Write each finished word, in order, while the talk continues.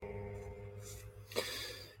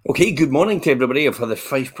Okay, good morning to everybody for the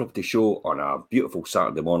Fife Property Show on a beautiful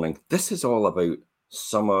Saturday morning. This is all about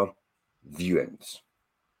summer viewings.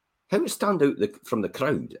 How to stand out from the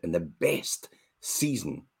crowd in the best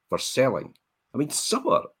season for selling. I mean,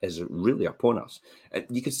 summer is really upon us.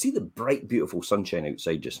 You can see the bright, beautiful sunshine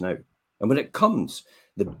outside just now. And when it comes,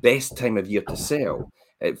 the best time of year to sell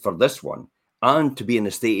for this one and to be an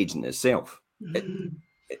estate agent itself. It,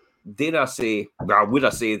 dare I say, well, would I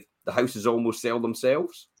say the houses almost sell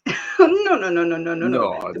themselves? No.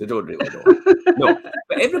 No, they don't really know. No,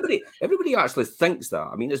 but everybody actually thinks that.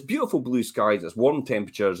 I mean, it's beautiful blue skies, it's warm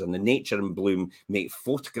temperatures, and the nature in bloom make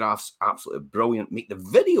photographs absolutely brilliant, make the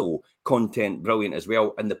video content brilliant as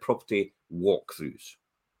well, and the property walkthroughs.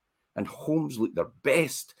 And homes look their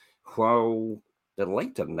best while the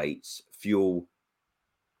lighter nights fuel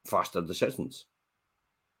faster decisions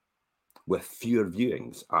with fewer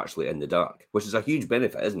viewings actually in the dark, which is a huge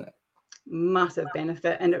benefit, isn't it? Massive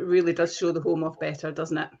benefit, and it really does show the home off better,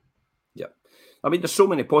 doesn't it? Yeah. I mean, there's so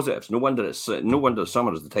many positives. No wonder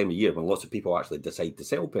summer is the time of year when lots of people actually decide to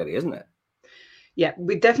sell, Perry, isn't it? Yeah,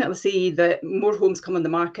 we definitely see that more homes come on the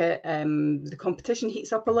market. The competition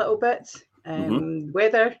heats up a little bit.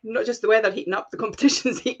 Weather, not just the weather heating up, the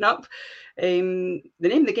competition's heating up. The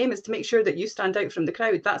name of the game is to make sure that you stand out from the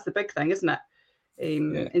crowd. That's the big thing, isn't it?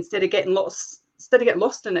 Instead of getting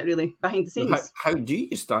lost in it, really, behind the scenes. How do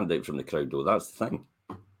you stand out from the crowd, though? That's the thing.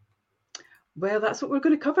 Well, that's what we're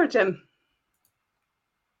going to cover, Jim.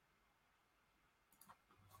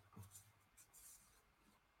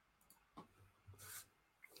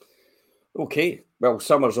 Okay, well,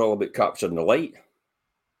 summer's all about capturing the light,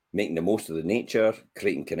 making the most of the nature,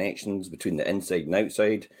 creating connections between the inside and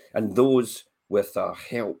outside, and those with the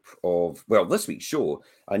help of, well, this week's show,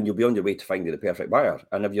 and you'll be on your way to finding the perfect buyer.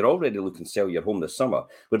 And if you're already looking to sell your home this summer,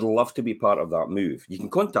 we'd love to be part of that move. You can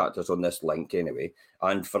contact us on this link anyway,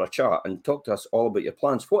 and for a chat and talk to us all about your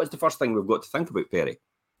plans. What is the first thing we've got to think about, Perry?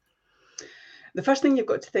 The first thing you've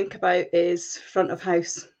got to think about is front of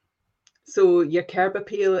house. So your curb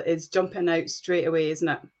appeal is jumping out straight away, isn't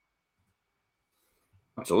it?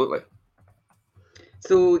 Absolutely.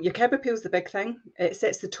 So your curb appeal is the big thing. It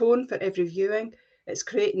sets the tone for every viewing. It's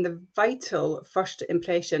creating the vital first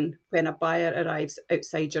impression when a buyer arrives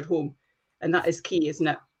outside your home. And that is key, isn't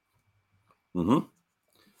it? Mm-hmm.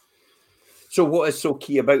 So what is so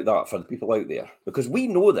key about that for the people out there? Because we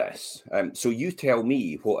know this. So you tell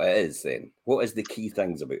me what it is then. What is the key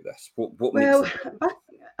things about this? What Well, makes it...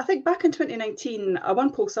 I think back in 2019, a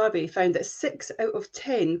one poll survey found that 6 out of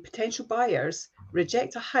 10 potential buyers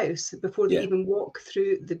reject a house before they even walk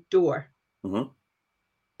through the door. Mm-hmm.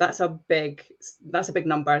 That's a big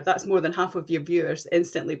number. That's more than half of your viewers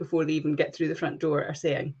instantly before they even get through the front door are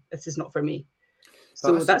saying, this is not for me.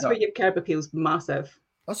 So that's where your curb appeal is massive.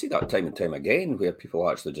 I see that time and time again where people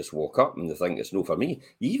actually just walk up and they think it's no for me.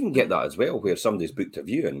 You even get that as well, where somebody's booked a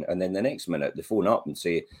viewing and then the next minute they phone up and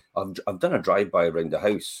say, I've done a drive-by around the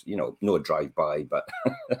house. You know, no drive-by, but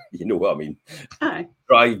you know what I mean. Aye.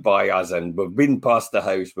 Drive-by as in we've been past the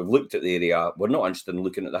house, we've looked at the area, we're not interested in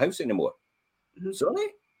looking at the house anymore. Mm-hmm.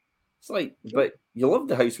 Sorry? It's like, but you loved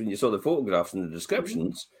the house when you saw the photographs and the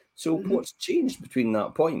descriptions. So what's changed between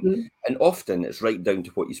that point? And often it's right down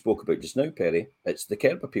to what you spoke about just now, Perry. It's the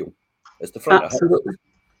curb appeal. It's the front of house.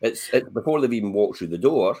 It's before they've even walked through the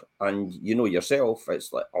door, and you know yourself,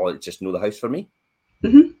 it's like, oh, it's just know the house for me.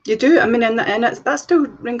 You do. I mean, and that still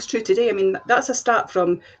rings true today. I mean, that's a start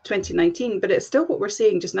from 2019, but it's still what we're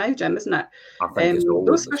seeing just now, Jim, isn't it? I think it's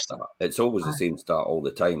always the start. It's always the same start all the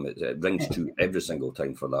time. It rings true every single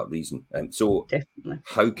time for that reason. So definitely,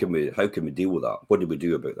 how can we deal with that? What do we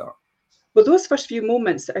do about that? Well, those first few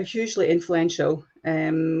moments are hugely influential.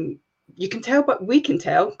 You can tell, but we can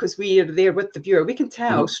tell because we are there with the viewer. We can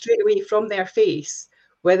tell straight away from their face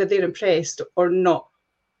whether they're impressed or not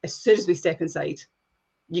as soon as we step inside.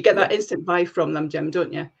 You get that instant vibe from them, Jim,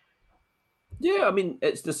 don't you? Yeah, I mean,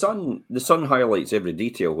 it's the sun. The sun highlights every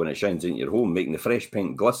detail when it shines into your home, making the fresh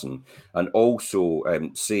paint glisten, and also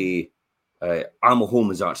say, "I'm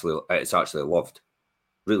home is actually loved."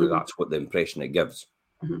 Really, that's what the impression it gives.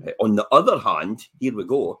 On the other hand, here we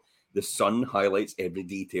go. The sun highlights every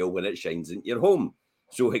detail when it shines into your home.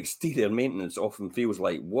 So exterior maintenance often feels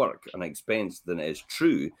like work and expense than it is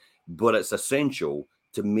true, but it's essential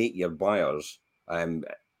to make your buyers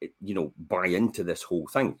buy into this whole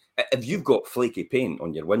thing. If you've got flaky paint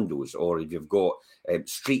on your windows, or if you've got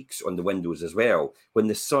streaks on the windows as well, when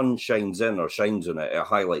the sun shines in or shines on it, it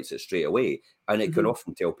highlights it straight away. And it can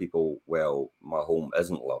often tell people, well, my home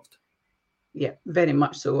isn't loved. Yeah, very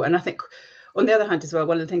much so. And I think on the other hand as well,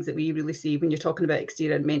 one of the things that we really see when you're talking about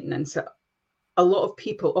exterior maintenance, a lot of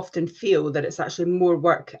people often feel that it's actually more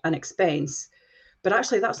work and expense, but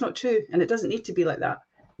actually that's not true. And it doesn't need to be like that.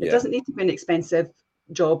 It Yeah. doesn't need to be an expensive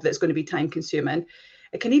job that's going to be time consuming.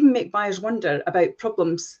 It can even make buyers wonder about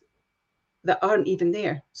problems that aren't even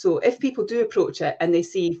there. So if people do approach it and they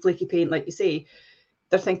see flaky paint, like you say,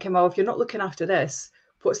 they're thinking, well, if you're not looking after this,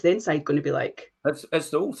 what's the inside going to be like? It's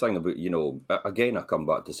the whole thing about, again, I come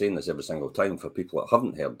back to saying this every single time for people that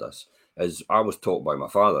haven't heard this, is I was taught by my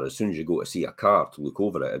father, as soon as you go to see a car to look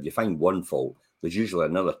over it, if you find one fault, there's usually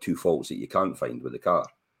another 2 faults that you can't find with the car.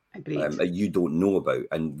 Agreed. That you don't know about.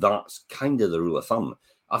 And that's kind of the rule of thumb.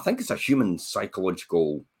 I think it's a human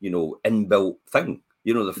psychological, inbuilt thing,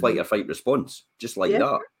 the flight or fight response, just like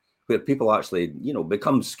that, where people actually,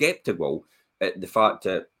 become skeptical at the fact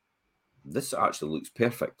that this actually looks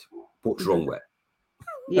perfect. What's wrong with it?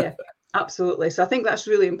 Yeah, absolutely. So I think that's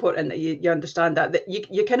really important that you understand that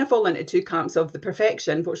you kind of fall into two camps of the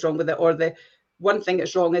perfection, what's wrong with it, or the one thing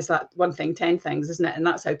that's wrong is that one thing, 10 things, isn't it? And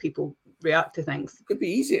that's how people react to things. It could be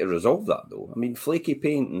easy to resolve that, though. I mean, flaky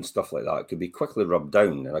paint and stuff like that could be quickly rubbed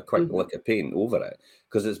down and a quick lick of paint over it,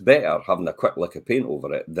 because it's better having a quick lick of paint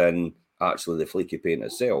over it than actually the flaky paint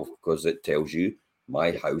itself, because it tells you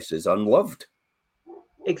my house is unloved.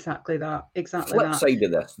 Exactly that. Exactly Flip that. side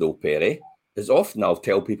of this, though, Perry, is often I'll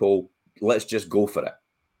tell people, let's just go for it.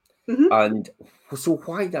 And so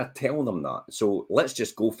why do I tell them that? So let's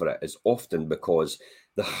just go for it is often because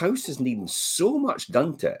the house is needing so much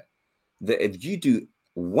done to it that if you do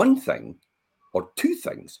one thing or two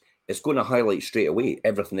things, it's going to highlight straight away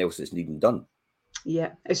everything else that's needing done.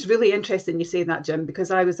 Yeah, it's really interesting you say that, Jim,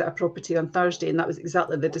 because I was at a property on Thursday and that was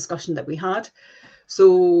exactly the discussion that we had.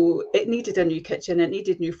 So it needed a new kitchen, it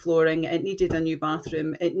needed new flooring, it needed a new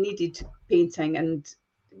bathroom, it needed painting, and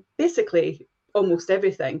basically almost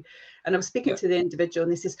everything. And I was speaking to the individual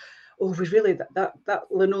and he says, oh, we really, that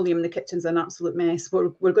linoleum in the kitchen's an absolute mess. We're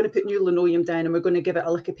going to put new linoleum down and we're going to give it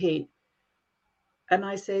a lick of paint. And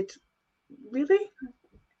I said, really?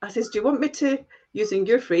 I says, do you want me to, using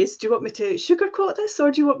your phrase, do you want me to sugarcoat this or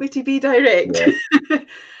do you want me to be direct? Yeah.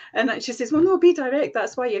 And she says, well, no, be direct.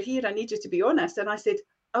 That's why you're here. I need you to be honest. And I said,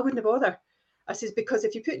 I wouldn't bother. I says, because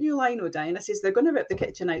if you put new lino down, I says, they're going to rip the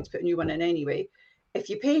kitchen out to put a new one in anyway. If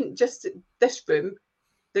you paint just this room,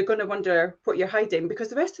 they're going to wonder what you're hiding because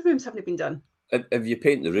the rest of the rooms haven't been done. If you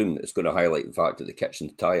paint the room, it's going to highlight the fact that the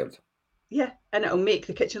kitchen's tired. Yeah, and it'll make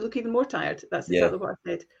the kitchen look even more tired. That's exactly what I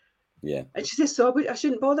said. Yeah. And she says, so I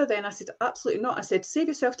shouldn't bother then. I said, absolutely not. I said, save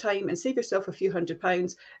yourself time and save yourself a few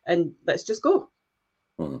 £100 and let's just go.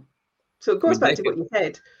 So it goes back to what you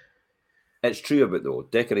said. It's true about, though,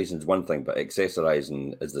 decoration's one thing, but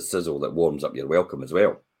accessorising is the sizzle that warms up your welcome as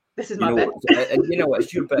well. This is my bit. And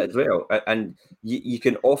it's your bit as well. And you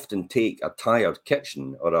can often take a tired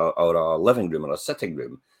kitchen or a living room or a sitting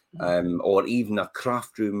room, or even a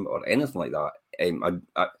craft room or anything like that.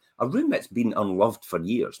 A room that's been unloved for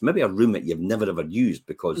years, maybe a room that you've never ever used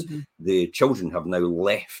because the children have now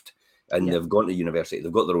left and they've gone to university,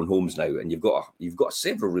 they've got their own homes now, and you've got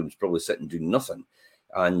several rooms probably sitting doing nothing,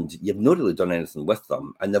 and you've not really done anything with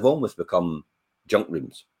them, and they've almost become junk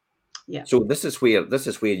rooms. Yeah. So this is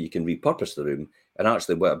where you can repurpose the room and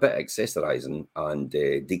actually, with a bit of accessorising and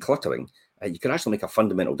decluttering, you can actually make a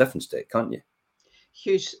fundamental difference to it, can't you?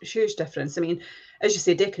 Huge difference. I mean, as you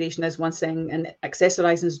say, decoration is one thing and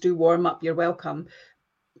accessorisings do warm up your welcome.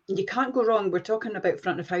 You can't go wrong. We're talking about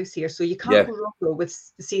front of house here. So you can't go wrong though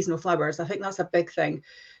with the seasonal flowers. I think that's a big thing.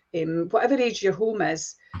 Whatever age your home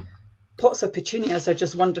is, pots of petunias are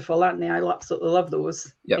just wonderful, aren't they? I absolutely love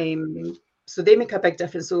those. Yep. So they make a big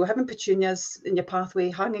difference. So having petunias in your pathway,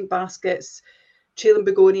 hanging baskets, trailing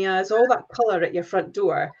begonias, all that colour at your front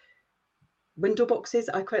door. Window boxes,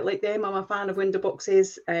 I quite like them. I'm a fan of window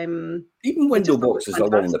boxes. Even window boxes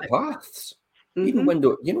along the paths. Even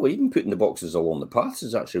even putting the boxes along the paths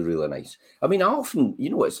is actually really nice. I mean, I often,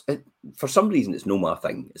 for some reason it's no my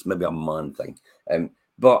thing. It's maybe a man thing.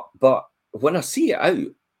 But when I see it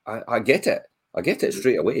out, I get it. I get it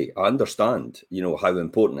straight away. I understand, how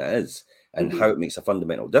important it is and how it makes a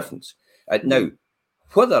fundamental difference. Now,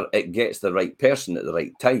 whether it gets the right person at the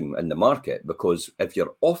right time in the market, because if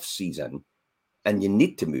you're off season and you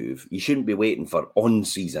need to move, you shouldn't be waiting for on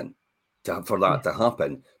season for that to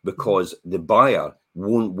happen, because the buyer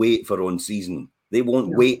won't wait for on season. They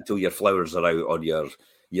won't wait till your flowers are out or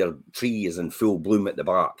your tree is in full bloom at the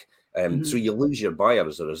back. So you lose your buyer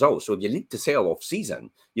as a result. So if you need to sell off season,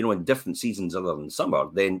 in different seasons other than summer,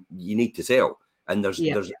 then you need to sell. And there's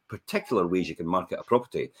particular ways you can market a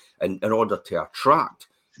property in order to attract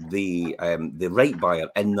the right buyer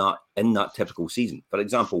in that typical season. For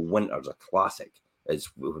example, winter's a classic. is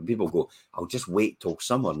when people go, I'll just wait till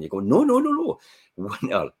summer. And you go, no.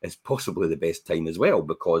 Winter is possibly the best time as well,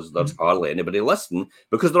 because there's hardly anybody listening,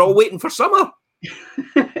 because they're all waiting for summer.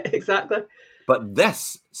 Exactly. But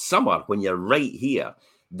this summer, when you're right here,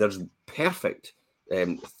 there's perfect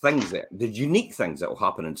things, there's unique things that will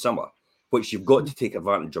happen in summer, which you've got to take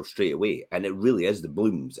advantage of straight away. And it really is the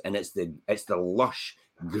blooms, and it's the lush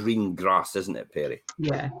green grass, isn't it, Perry?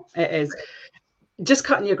 Yeah, it is. Just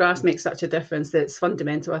cutting your grass makes such a difference. It's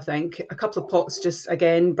fundamental, I think. A couple of pots just,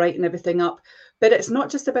 again, brighten everything up. But it's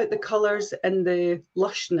not just about the colours and the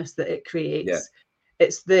lushness that it creates. Yeah.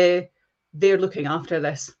 It's they're looking after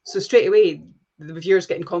this. So straight away, the viewers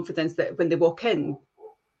getting confidence that when they walk in,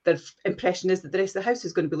 their impression is that the rest of the house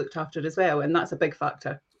is going to be looked after as well. And that's a big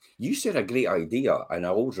factor. You said a great idea, and I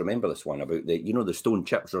always remember this one about the stone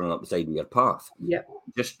chips running up the side of your path. Yep.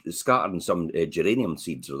 Just scattering some geranium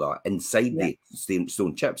seeds or that inside the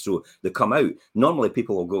stone chips, so they come out. Normally,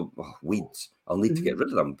 people will go, oh, weeds, I'll need to get rid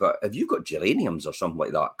of them. But if you've got geraniums or something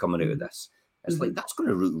like that coming out of this, it's like that's going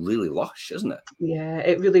to look really lush, isn't it? Yeah,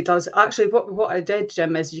 it really does. Actually, what I did,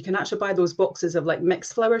 Jim, is you can actually buy those boxes of like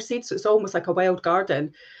mixed flower seeds. So it's almost like a wild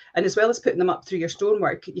garden. And as well as putting them up through your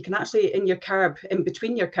stonework, you can actually in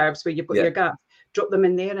between your curbs where you've got your gap, drop them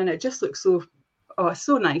in there, and it just looks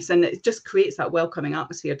so nice, and it just creates that welcoming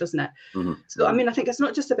atmosphere, doesn't it? So I mean, I think it's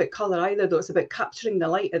not just about colour either, though. It's about capturing the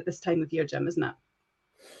light at this time of year, Jim, isn't it?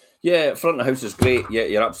 Yeah, front of the house is great. Yeah,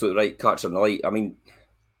 you're absolutely right, capturing the light. I mean,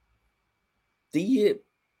 do you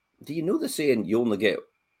know the saying, you only get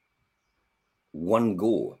one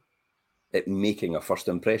go at making a first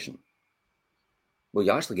impression? Well,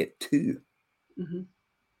 you actually get two.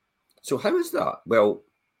 So how is that? Well,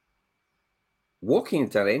 walking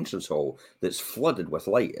into an entrance hall that's flooded with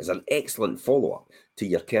light is an excellent follow-up to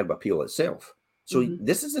your curb appeal itself. So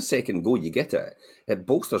this is the second go you get at it. It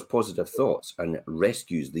bolsters positive thoughts and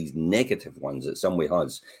rescues these negative ones that somebody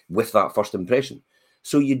has with that first impression.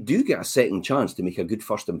 So you do get a second chance to make a good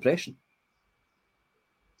first impression.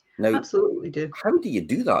 Now, absolutely do. How do you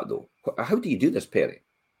do that, though? How do you do this, Perry?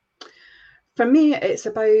 For me, it's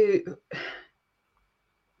about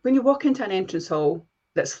when you walk into an entrance hall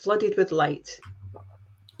that's flooded with light.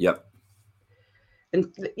 Yep.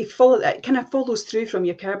 And you follow that, it kind of follows through from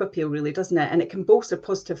your curb appeal, really, doesn't it? And it can bolster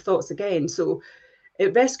positive thoughts again. So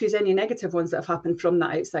it rescues any negative ones that have happened from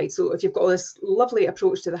that outside. So if you've got this lovely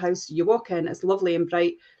approach to the house, you walk in, it's lovely and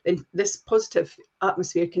bright, then this positive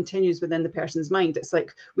atmosphere continues within the person's mind. It's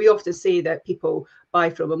like we often say that people buy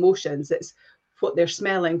from emotions. It's what they're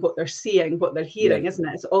smelling, what they're seeing, what they're hearing, isn't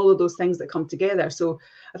it? It's all of those things that come together. So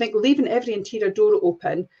I think leaving every interior door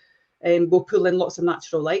open will pull in lots of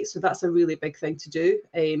natural light. So that's a really big thing to do.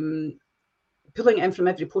 Pulling it in from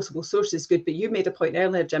every possible source is good, but you made a point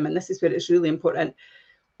earlier, Jim, and this is where it's really important.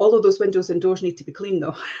 All of those windows and doors need to be clean,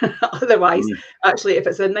 though. Otherwise, actually, if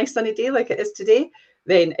it's a nice sunny day like it is today,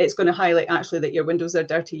 then it's going to highlight actually that your windows are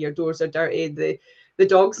dirty, your doors are dirty, the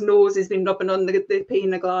dog's nose has been rubbing on the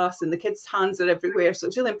pane of glass, and the kids' hands are everywhere. So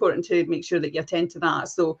it's really important to make sure that you attend to that.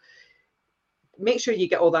 So make sure you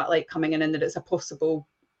get all that light coming in and that it's a possible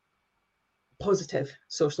positive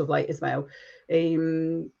source of light as well.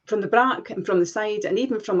 From the back and from the side and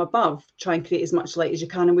even from above, try and create as much light as you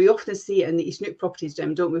can. And we often see it in the East Nook properties,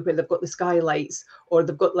 Jim, don't we, where they've got the skylights or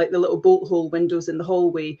they've got like the little bolt hole windows in the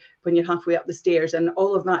hallway when you're halfway up the stairs, and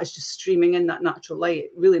all of that is just streaming in that natural light.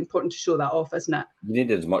 Really important to show that off, isn't it? You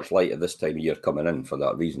need as much light at this time of year coming in for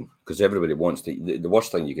that reason, because everybody wants to. The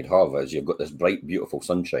worst thing you could have is you've got this bright, beautiful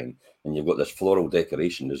sunshine and you've got this floral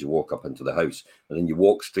decoration as you walk up into the house, and then you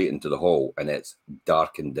walk straight into the hall and it's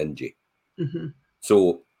dark and dingy.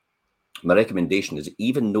 So my recommendation is,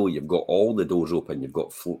 even though you've got all the doors open, you've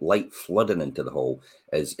got light flooding into the hall,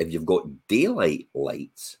 is if you've got daylight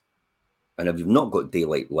lights, and if you've not got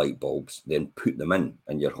daylight light bulbs, then put them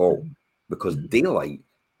in your hall, because daylight,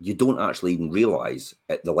 you don't actually even realize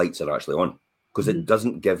the lights are actually on, because it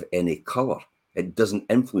doesn't give any color. It doesn't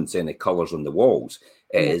influence any colors on the walls.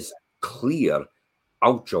 It is clear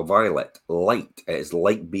ultraviolet light. It is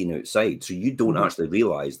light being outside, so you don't actually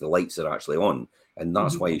realize the lights are actually on, and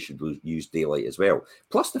that's why you should use daylight as well.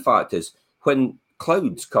 Plus, the fact is, when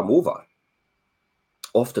clouds come over,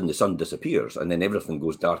 often the sun disappears and then everything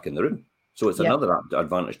goes dark in the room. So it's another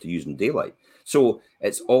advantage to using daylight. So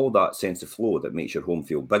it's all that sense of flow that makes your home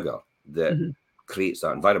feel bigger, that creates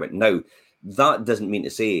that environment. Now, that doesn't mean to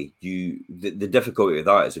say the difficulty of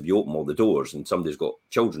that is if you open all the doors and somebody's got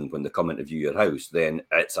children when they come into view your house, then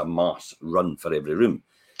it's a mass run for every room.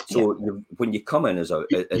 So when you come in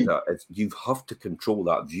you have to control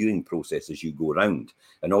that viewing process as you go around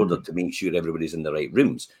in order to make sure everybody's in the right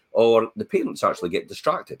rooms, or the parents actually get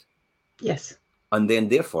distracted. Yes. And then,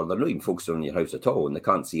 therefore, they're not even focusing on your house at all, and they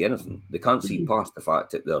can't see anything. They can't see past the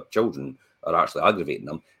fact that their children are actually aggravating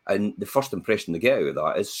them. And the first impression they get out of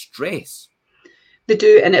that is stress. They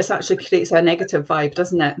do, and it actually creates a negative vibe,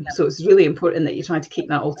 doesn't it? So it's really important that you're trying to keep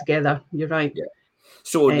that all together. You're right. Yeah.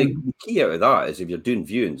 So the key out of that is if you're doing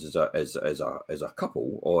viewings as a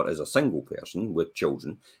couple or as a single person with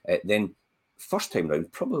children, then first time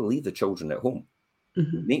round, probably leave the children at home.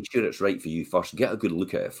 Make sure it's right for you first. Get a good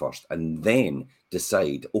look at it first, and then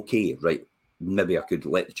decide. Okay, right, maybe I could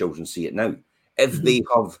let the children see it now if they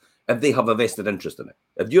have a vested interest in it.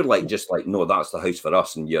 If you're like just like, no, that's the house for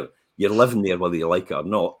us, and you're living there whether you like it or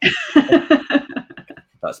not.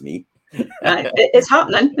 That's me. It's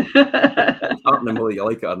happening. It's happening whether you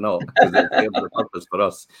like it or not, because it's there for the purpose for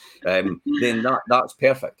us. Then that's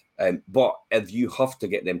perfect. But if you have to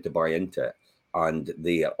get them to buy into it, and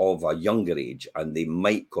they are of a younger age, and they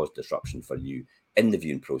might cause disruption for you in the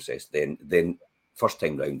viewing process, then first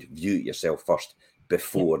time round, view it yourself first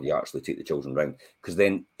before you actually take the children round, because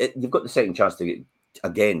then you've got the second chance to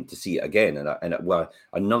see it again, and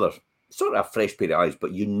another sort of a fresh pair of eyes,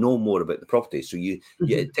 but you know more about the property, so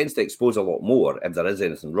it tends to expose a lot more if there is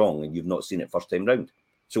anything wrong and you've not seen it first time round.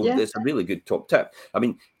 So it's a really good top tip. I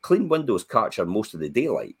mean, clean windows capture most of the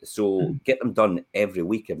daylight, so get them done every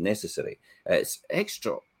week if necessary. It's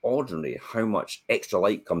extraordinary how much extra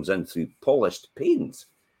light comes in through polished panes.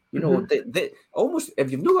 You know, almost if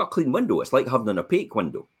you've not got a clean window, it's like having an opaque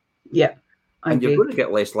window. Yeah, and you're going to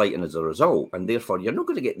get less light in as a result, and therefore you're not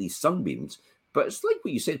going to get these sunbeams. But it's like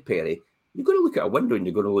what you said, Perry. You're going to look at a window and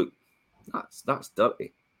you're going to look, that's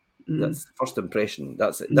dirty. That's the first impression.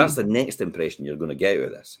 That's the next impression you're going to get out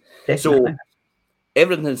of this. Definitely. So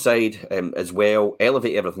everything inside as well,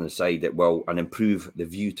 elevate everything inside it will, and improve the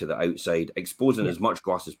view to the outside. Exposing as much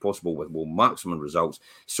glass as possible will maximum results.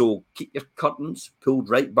 So keep your curtains pulled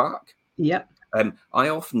right back. Yep. I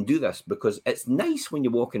often do this because it's nice when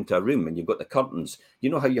you walk into a room and you've got the curtains. You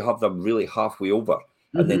know how you have them really halfway over,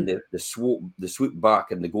 and then they swoop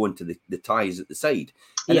back and they go into the ties at the side.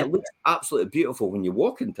 And it looks absolutely beautiful when you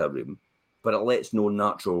walk into a room, but it lets no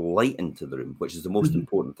natural light into the room, which is the most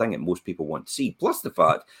important thing that most people want to see. Plus the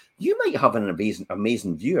fact you might have an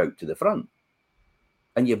amazing view out to the front,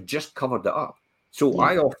 and you've just covered it up. So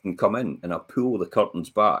I often come in and I pull the curtains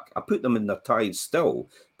back. I put them in their ties still,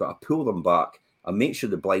 but I pull them back. I make sure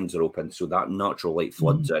the blinds are open so that natural light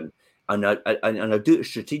floods in. And I do it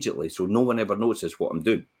strategically so no one ever notices what I'm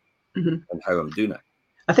doing and how I'm doing it.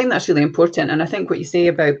 I think that's really important. And I think what you say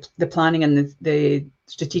about the planning and the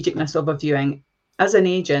strategicness of a viewing, as an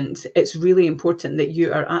agent, it's really important that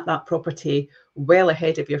you are at that property well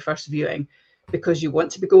ahead of your first viewing, because you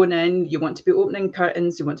want to be going in, you want to be opening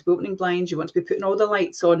curtains, you want to be opening blinds, you want to be putting all the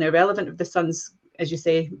lights on, irrelevant if the sun's, as you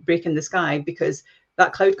say, breaking the sky, because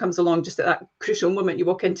that cloud comes along just at that crucial moment. You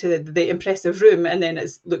walk into the impressive room and then it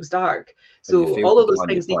looks dark. So all of those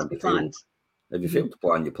things need to be planned. If you fail to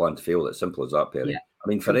plan, you plan to fail. It's simple as that, Perry. Yeah, I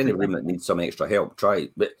mean, for any room that needs some extra help, try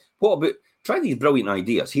it. But what about, try these brilliant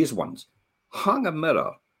ideas. Here's ones. Hang a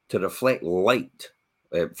mirror to reflect light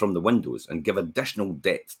from the windows and give additional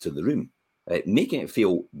depth to the room, making it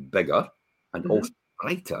feel bigger and also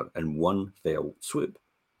brighter in one fell swoop.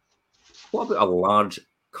 What about a large,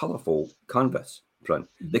 colourful canvas print?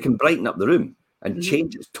 They can brighten up the room and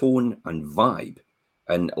change its tone and vibe,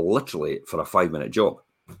 and literally for a 5-minute job.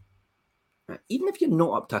 Even if you're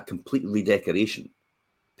not up to a complete redecoration,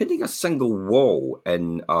 painting a single wall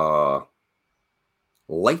in a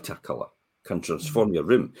lighter colour can transform your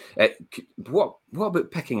room. What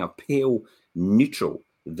about picking a pale neutral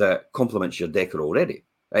that complements your decor already?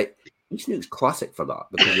 East Nook's classic for that,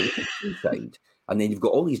 because you're looking seaside, and then you've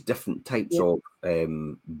got all these different types of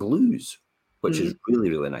blues, which is really,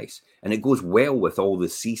 really nice. And it goes well with all the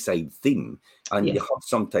seaside theme. And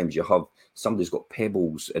sometimes you have somebody's got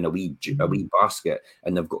pebbles in a wee basket,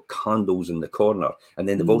 and they've got candles in the corner. And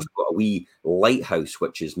then they've also got a wee lighthouse,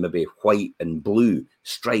 which is maybe white and blue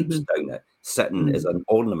stripes down it, sitting as an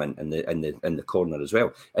ornament in the corner as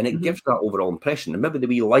well. And it gives that overall impression. And maybe the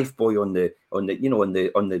wee life buoy on the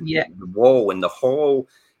wall in the hall.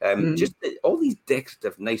 Just all these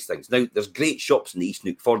decorative nice things. Now, there's great shops in the East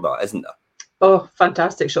Nook for that, isn't there? Oh,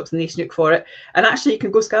 fantastic shops in the East Nook for it. And actually, you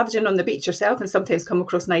can go scavenging on the beach yourself and sometimes come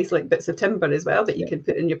across nice like bits of timber as well that you can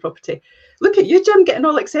put in your property. Look at you, Jim, getting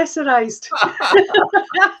all accessorised.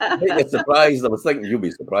 You're surprised. I was thinking you'll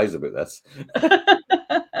be surprised about this.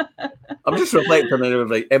 I'm just reflecting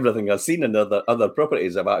on everything I've seen in other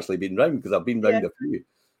properties I've actually been round, because I've been round a few.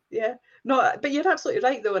 Yeah. No, but you're absolutely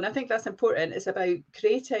right, though, and I think that's important. It's about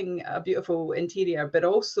creating a beautiful interior, but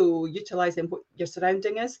also utilising what your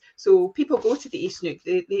surrounding is. So people go to the East Nook,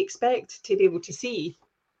 they expect to be able to see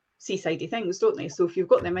seasidey things, don't they? So if you've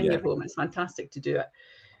got them in your home, it's fantastic to do it.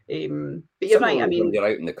 But you're right. I Similarly, when mean, you're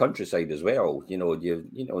out in the countryside as well,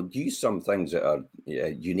 you use some things that are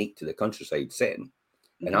unique to the countryside setting,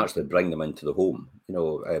 and actually bring them into the home.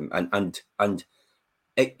 And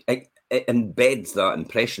it embeds that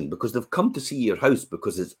impression because they've come to see your house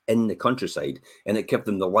because it's in the countryside, and it gives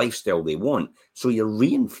them the lifestyle they want. So you're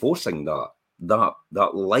reinforcing that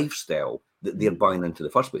lifestyle that they're buying into the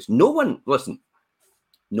first place. No one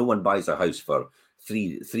buys a house for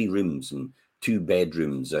three rooms and 2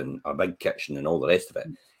 bedrooms and a big kitchen and all the rest of it.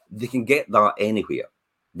 They can get that anywhere.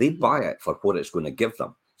 They buy it for what it's going to give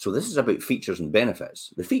them. So this is about features and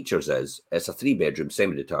benefits. The features is it's a 3-bedroom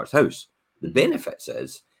semi-detached house. The benefits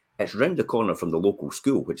is it's round the corner from the local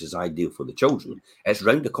school, which is ideal for the children. It's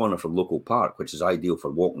round the corner from local park, which is ideal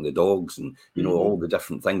for walking the dogs and, all the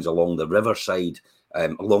different things along the riverside,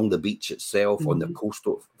 along the beach itself, on the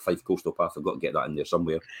Fife coastal path. I've got to get that in there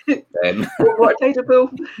somewhere. What tidal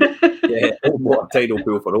pool? Yeah, open water tidal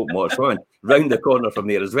pool for open water swimming, round the corner from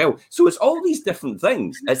there as well. So it's all these different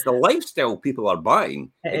things. It's the lifestyle people are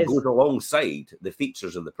buying. It goes alongside the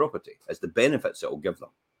features of the property. It's the benefits it will give them.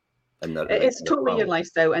 It's totally your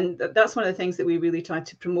lifestyle, and that's one of the things that we really try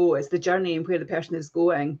to promote is the journey and where the person is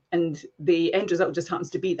going, and the end result just happens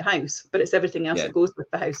to be the house, but it's everything else that goes with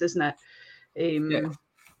the house, isn't it?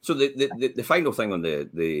 So the final thing on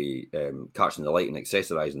the catching the light and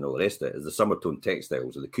accessorising and all the rest of it is the summer tone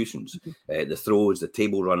textiles, or the cushions, the throws, the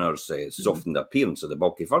table runners, soften the appearance of the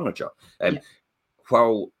bulky furniture.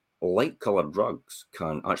 While light coloured rugs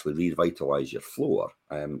can actually revitalise your floor,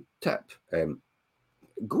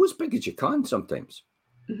 go as big as you can sometimes.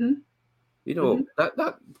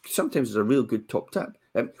 That sometimes is a real good top tip.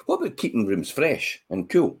 What about keeping rooms fresh and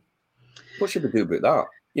cool? What should we do about that?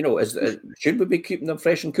 Should we be keeping them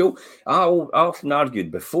fresh and cool? I often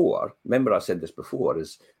argued before, remember I said this before,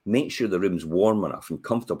 is make sure the room's warm enough and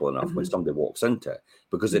comfortable enough when somebody walks into it.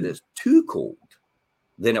 Because if it's too cold,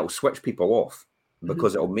 then it'll switch people off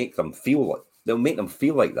because it'll make them feel like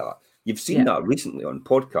that. You've seen that recently on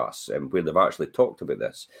podcasts where they've actually talked about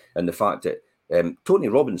this, and the fact that Tony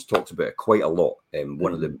Robbins talks about it quite a lot.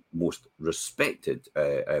 One of the most respected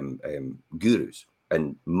gurus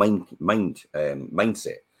in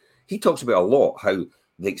mindset. He talks about a lot how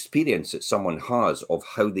the experience that someone has of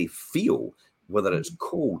how they feel, whether it's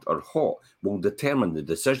cold or hot, will determine the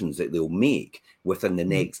decisions that they'll make within the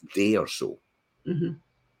next day or so.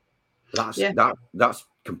 That's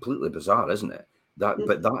completely bizarre, isn't it?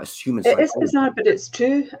 But that is human psychology. It is bizarre, but it's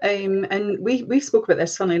true. And we spoke about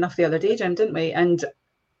this, funnily enough, the other day, Jim, didn't we? And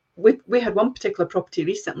we had one particular property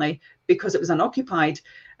recently because it was unoccupied,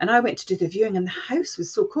 and I went to do the viewing, and the house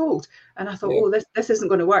was so cold, and I thought, this isn't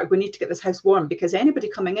going to work. We need to get this house warm, because anybody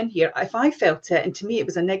coming in here, if I felt it, and to me it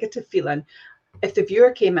was a negative feeling, if the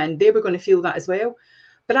viewer came in, they were going to feel that as well.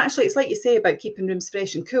 But actually, it's like you say about keeping rooms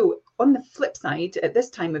fresh and cool. On the flip side, at this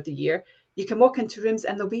time of the year, you can walk into rooms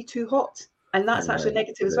and they'll be too hot, and that's actually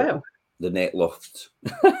negative as well. The net lofts,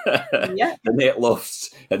 the net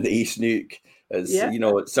lofts and the East Nook.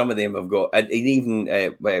 Some of them have got, and even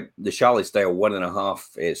the chalet style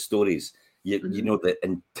 1.5 stories. The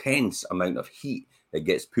intense amount of heat that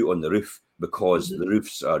gets put on the roof, because the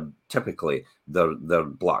roofs are typically they're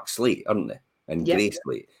black slate, aren't they, and grey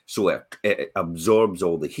slate. So it absorbs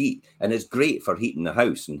all the heat, and it's great for heating the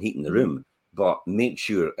house and heating the room. But make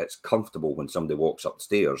sure it's comfortable when somebody walks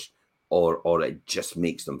upstairs, or it just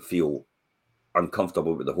makes them feel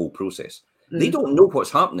uncomfortable with the whole process. They don't know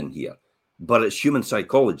what's happening here, but it's human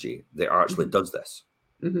psychology that actually does this.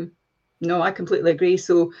 No, I completely agree.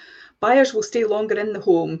 So buyers will stay longer in the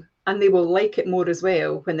home, and they will like it more as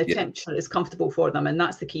well when the temperature is comfortable for them. And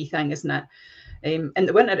that's the key thing, isn't it? In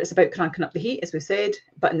the winter, it's about cranking up the heat, as we said,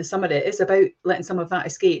 but in the summer, it is about letting some of that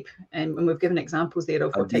escape. And we've given examples there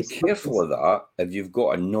of what types. Be careful of that. If you've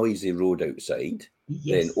got a noisy road outside,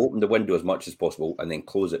 then open the window as much as possible and then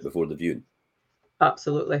close it before the viewing.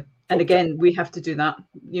 Absolutely. And again, we have to do that.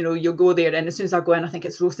 You'll go there, and as soon as I go in, I think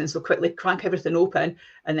it's roasting, so quickly crank everything open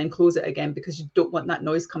and then close it again, because you don't want that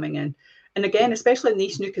noise coming in. And again, especially in the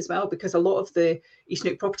East Nook as well, because a lot of the East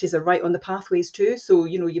Nook properties are right on the pathways too. So,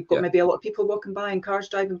 you've got maybe a lot of people walking by and cars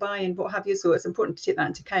driving by and what have you. So it's important to take that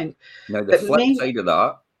into account. Now, the flip side of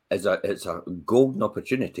that is it's a golden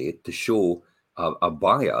opportunity to show a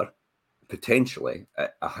buyer potentially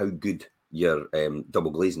how good your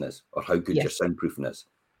double glazing is, or how good your soundproofing is.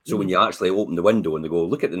 So when you actually open the window and they go,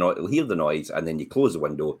 look at the noise, hear the noise, and then you close the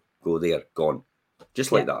window, go there, gone.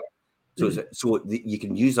 Just like that. So you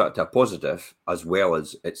can use that to a positive as well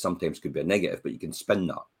as it sometimes could be a negative, but you can spin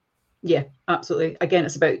that. Yeah, absolutely. Again,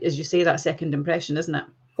 it's about, as you say, that second impression, isn't it?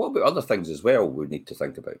 What about other things as well we need to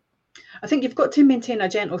think about? I think you've got to maintain a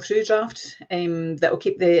gentle through draft that will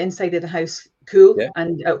keep the inside of the house cool, Yeah.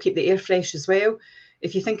 and it'll keep the air fresh as well.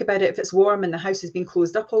 If you think about it, if it's warm and the house has been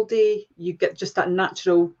closed up all day, you get just that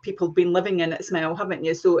natural people been living in it smell, haven't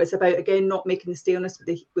you? So it's about, again, not making the staleness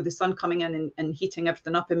with the sun coming in and heating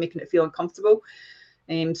everything up and making it feel uncomfortable.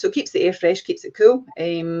 So it keeps the air fresh, keeps it cool.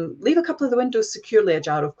 Leave a couple of the windows securely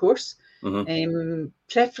ajar, of course.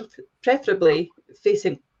 Preferably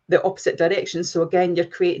facing the opposite direction. So again, you're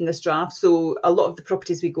creating this draft. So a lot of the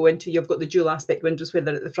properties we go into, you've got the dual aspect windows where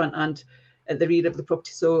they're at the front and at the rear of the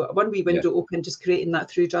property. So one wee window open, just creating that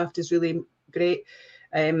through draft is really great.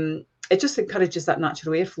 It just encourages that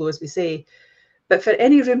natural airflow, as we say. But for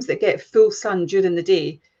any rooms that get full sun during the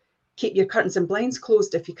day, keep your curtains and blinds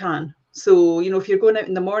closed if you can. So, if you're going out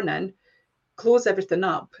in the morning, close everything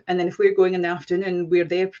up. And then if we're going in the afternoon, we're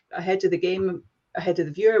there ahead of the game, ahead of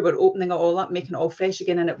the viewer. We're opening it all up, making it all fresh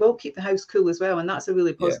again. And it will keep the house cool as well. And that's a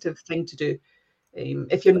really positive thing to do.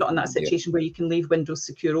 If you're not in that situation where you can leave windows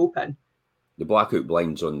secure open. The blackout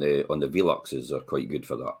blinds on the Veluxes are quite good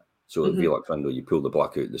for that. So the Velux window, you pull the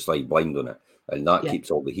blackout, the slide blind on it, and that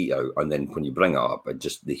keeps all the heat out. And then when you bring it up,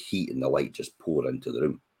 the heat and the light just pour into the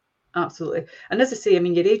room. Absolutely. And as I say,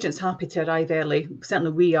 your agent's happy to arrive early.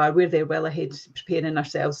 Certainly we are. We're there well ahead, preparing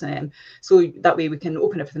ourselves. So that way we can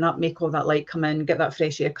open everything up, make all that light come in, get that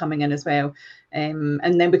fresh air coming in as well. And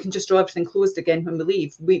then we can just draw everything closed again when we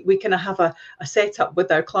leave. We kind of have a setup with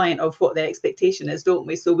our client of what the expectation is, don't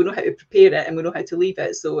we? So we know how to prepare it and we know how to leave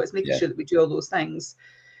it. So it's making sure that we do all those things.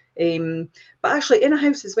 But actually in a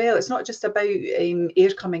house as well, it's not just about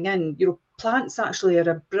air coming in. Plants actually are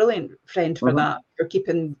a brilliant friend for that, for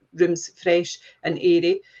keeping rooms fresh and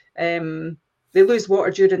airy. They lose water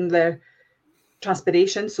during their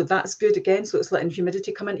transpiration, so that's good again. So it's letting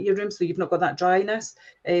humidity come into your room, so you've not got that dryness,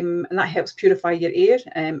 and that helps purify your air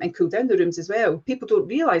and cool down the rooms as well. People don't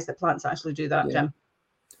realise that plants actually do that, Jim.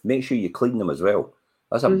 Make sure you clean them as well.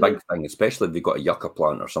 That's a big thing, especially if you've got a yucca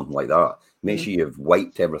plant or something like that. Make sure you've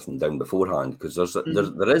wiped everything down beforehand, because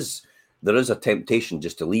there is a temptation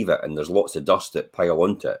just to leave it, and there's lots of dust that pile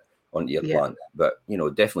onto your plant. But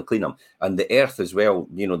definitely clean them, and the earth as well.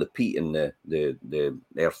 The peat and the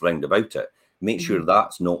earth round about it. Make sure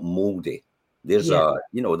that's not mouldy. There's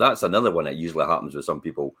that's another one that usually happens with some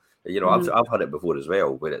people. I've had it before as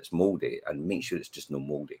well, where it's mouldy, and make sure it's just not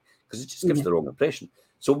mouldy, because it just gives the wrong impression.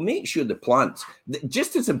 So make sure the plants,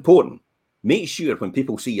 just as important, make sure when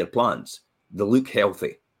people see your plants, they look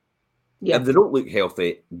healthy. If they don't look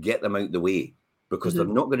healthy, get them out the way, because they're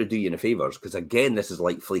not going to do you any favours, because again, this is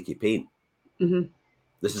like flaky paint.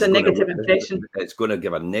 This is a negative impression. It's going to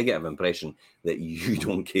give a negative impression that you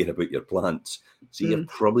don't care about your plants. So you're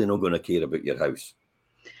probably not going to care about your house.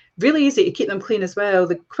 Really easy to keep them clean as well.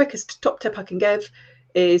 The quickest top tip I can give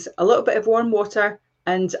is a little bit of warm water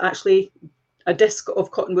and actually a disc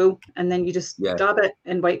of cotton wool, and then you just dab it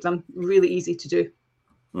and wipe them. Really easy to do.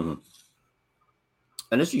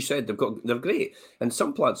 And as you said, they're great. And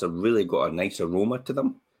some plants have really got a nice aroma to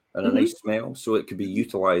them and a nice smell, so it could be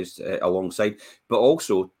utilised alongside. But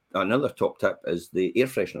also, another top tip is the air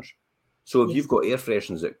fresheners. So if you've got air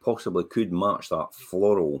fresheners that possibly could match that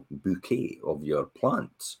floral bouquet of your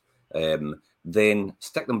plants, then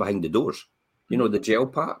stick them behind the doors. The gel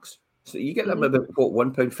packs. So you get them about,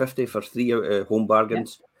 £1.50 for 3 home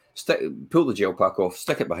bargains. Pull the gel pack off,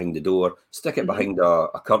 stick it behind the door, stick it behind a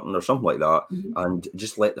curtain or something like that, and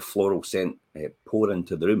just let the floral scent pour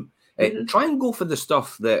into the room. Try and go for the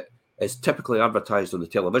stuff that is typically advertised on the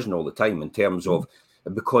television all the time, in terms of,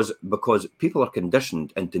 because people are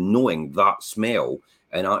conditioned into knowing that smell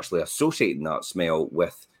and actually associating that smell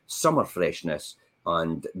with summer freshness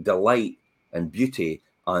and delight and beauty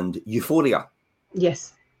and euphoria.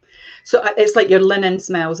 Yes. So it's like your linen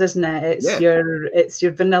smells, isn't it? It's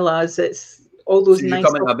your vanillas. It's all those nice.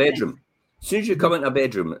 Come into a bedroom. As soon as you come into a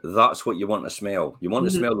bedroom, that's what you want to smell. You want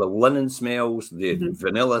to smell the linen smells, the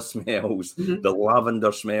vanilla smells, the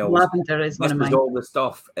lavender smells. Lavender is one of mine. This is all the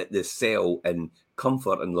stuff at the sell in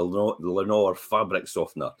Comfort and Lenore fabric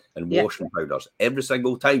softener and washing powders every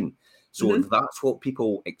single time. So that's what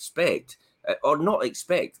people expect. Or not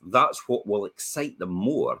expect. That's what will excite them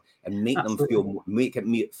more and make them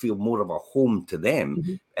feel more of a home to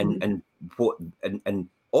them, and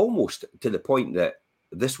almost to the point that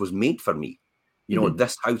this was made for me.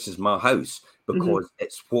 This house is my house because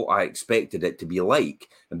it's what I expected it to be like,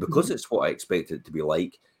 and because it's what I expected it to be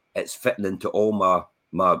like, it's fitting into all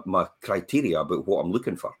my criteria about what I'm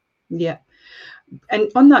looking for. Yeah.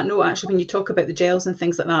 And on that note, actually, when you talk about the gels and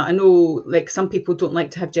things like that, I know like some people don't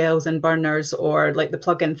like to have gels and burners or like the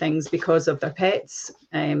plug-in things because of their pets.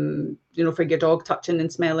 For your dog touching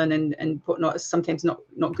and smelling and whatnot is sometimes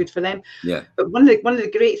not good for them. Yeah. But one of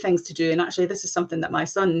the great things to do, and actually this is something that my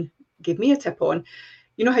son gave me a tip on.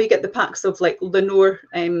 You know how you get the packs of like Lenore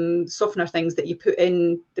softener things that you put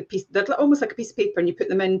in the piece, they're almost like a piece of paper, and you put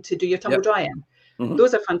them in to do your tumble drying. Mm-hmm.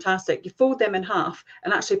 Those are fantastic. You fold them in half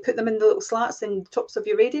and actually put them in the little slats in the tops of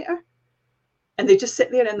your radiator, and they just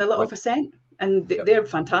sit there in the little scent, and they're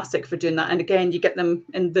fantastic for doing that. And again, you get them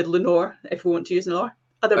in the Lenore if we want to use Lenore.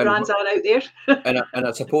 Other brands are out there. and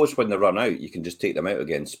I suppose when they run out, you can just take them out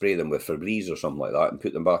again, spray them with Febreze or something like that, and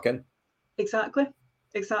put them back in. Exactly.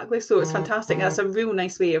 So it's fantastic. That's a real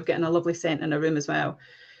nice way of getting a lovely scent in a room as well.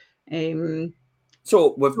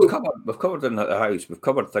 So we've covered in the house. We've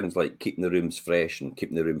covered things like keeping the rooms fresh and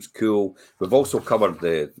keeping the rooms cool. We've also covered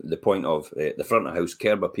the point of the front of house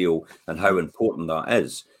curb appeal and how important that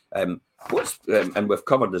is. And we've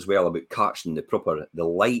covered as well about catching the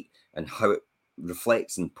light and how it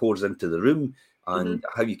reflects and pours into the room and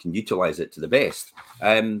how you can utilize it to the best.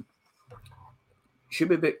 What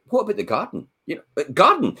about the garden?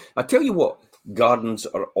 Garden. I tell you what, gardens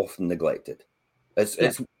are often neglected.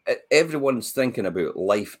 It's everyone's thinking about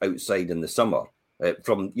life outside in the summer.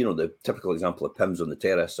 From the typical example of Pims on the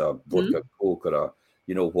terrace, or vodka coke, or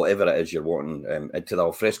whatever it is you're wanting, to the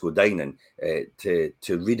alfresco dining, to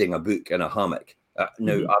reading a book in a hammock.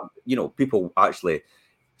 Now, people actually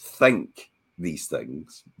think these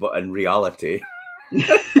things, but in reality, you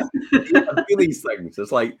do these things.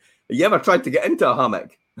 It's like, have you ever tried to get into a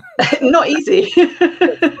hammock? Not easy.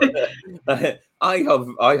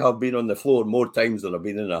 I have been on the floor more times than I've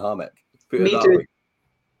been in a hammock. Me too.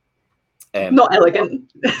 Not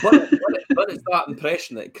elegant. but it's that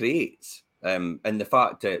impression that it creates, and the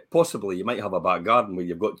fact that possibly you might have a back garden where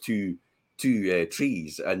you've got two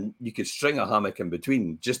trees, and you could string a hammock in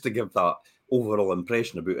between just to give that overall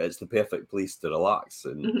impression about it's the perfect place to relax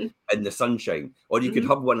and in the sunshine. Or you could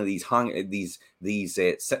have one of these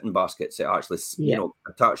sitting baskets that actually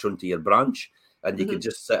attach onto your branch, and you could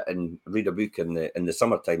just sit and read a book in the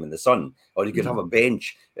summertime in the sun. Or you could have a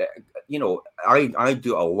bench. I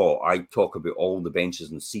do it a lot. I talk about all the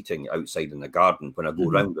benches and seating outside in the garden when I go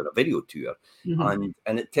around on a video tour,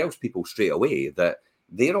 and it tells people straight away that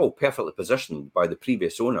they're all perfectly positioned by the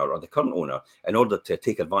previous owner or the current owner in order to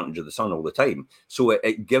take advantage of the sun all the time. So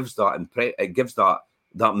it gives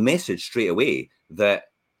that message straight away that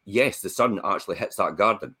yes, the sun actually hits that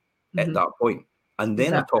garden at that point. And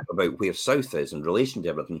then I talk about where south is in relation to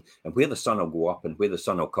everything, and where the sun will go up and where the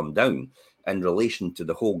sun will come down in relation to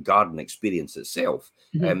the whole garden experience itself.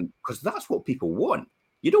 Because that's what people want.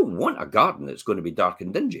 You don't want a garden that's going to be dark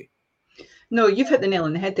and dingy. No, you've hit the nail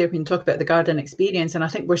on the head there when you talk about the garden experience. And I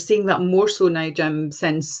think we're seeing that more so now, Jim,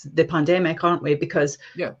 since the pandemic, aren't we? Because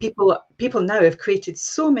people now have created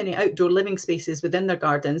so many outdoor living spaces within their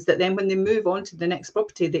gardens that then when they move on to the next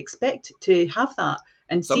property, they expect to have that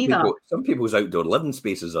and see that. Some people's outdoor living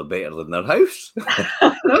spaces are better than their house.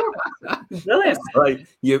 Brilliant. It's like,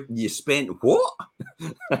 you spent what?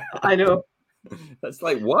 I know. It's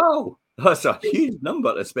like, wow, that's a huge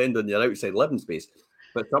number to spend on your outside living space.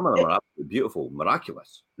 But some of them are absolutely beautiful,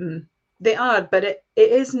 miraculous. They are, but it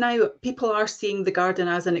is now, people are seeing the garden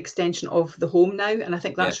as an extension of the home now. And I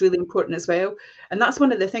think that's really important as well. And that's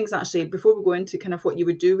one of the things, actually, before we go into kind of what you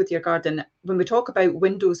would do with your garden, when we talk about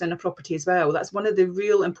windows in a property as well, that's one of the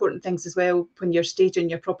real important things as well when you're staging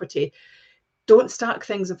your property. Don't stack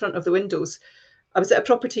things in front of the windows. I was at a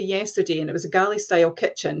property yesterday and it was a galley style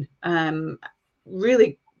kitchen.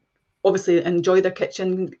 Really, obviously, enjoy their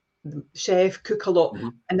kitchen. Chef, cook a lot,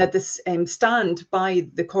 and had this stand by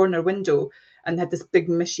the corner window and had this big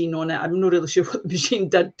machine on it. I'm not really sure what the machine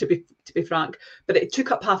did, to be frank, but it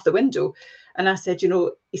took up half the window. And I said,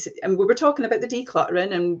 he said, and we were talking about the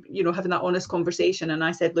decluttering and having that honest conversation. And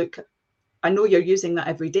I said, look, I know you're using that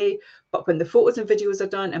every day, but when the photos and videos are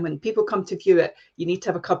done and when people come to view it, you need to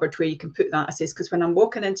have a cupboard where you can put that. I says, because when I'm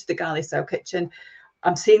walking into the galley style kitchen,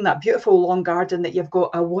 I'm seeing that beautiful long garden that you've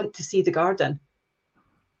got. I want to see the garden.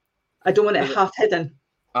 I don't want it half hidden.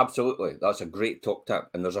 Absolutely, that's a great top tip.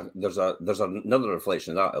 And there's another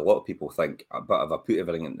reflection of that. A lot of people think, but if I put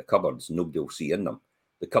everything in the cupboards, nobody will see in them.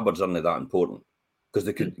 The cupboards aren't that important because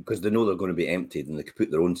they know they're going to be emptied and they could put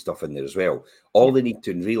their own stuff in there as well. All they need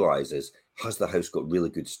to realise is, has the house got really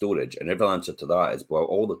good storage? And every answer to that is, well,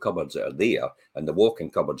 all the cupboards that are there and the walk-in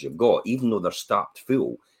cupboards you've got, even though they're stacked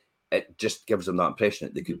full, it just gives them that impression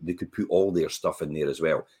that they could put all their stuff in there as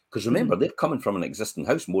well. Because remember, they're coming from an existing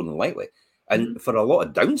house more than likely. And for a lot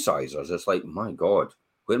of downsizers, it's like, my God,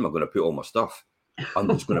 where am I going to put all my stuff? I'm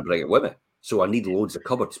just going to bring it with me. So I need loads of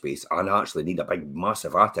cupboard space, and I actually need a big,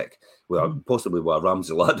 massive attic, possibly with a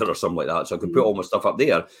Ramsey ladder or something like that, so I can put all my stuff up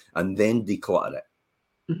there and then declutter it.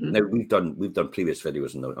 Now we've done previous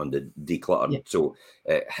videos on the declutter, so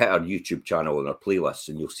hit our YouTube channel and our playlists,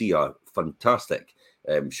 and you'll see a fantastic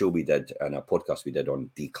show we did and a podcast we did on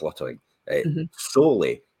decluttering,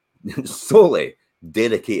 solely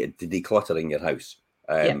dedicated to decluttering your house,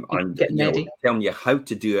 and telling you how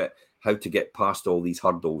to do it, how to get past all these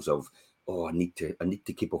hurdles of, oh, I need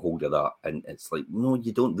to keep a hold of that. And it's like, no,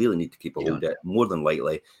 you don't really need to keep a hold of it. More than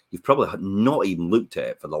likely, you've probably not even looked at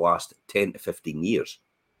it for the last 10 to 15 years.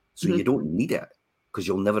 So you don't need it because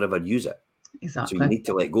you'll never ever use it. Exactly. So you need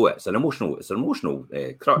to let go. It's an emotional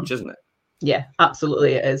crutch, isn't it? Yeah,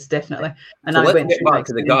 absolutely, it is, definitely. And so let's get back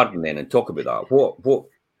to the garden then and talk about that.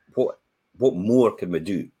 What more can we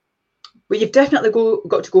do? Well, you've definitely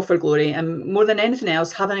got to go for glory, and more than anything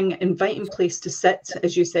else, having an inviting place to sit,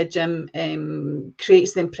 as you said, Jim,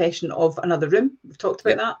 creates the impression of another room. We've talked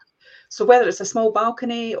about that. So whether it's a small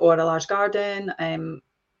balcony or a large garden,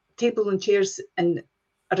 table and chairs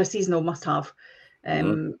are a seasonal must-have.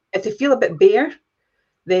 If they feel a bit bare,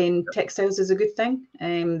 then textiles is a good thing.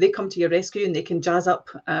 They come to your rescue and they can jazz up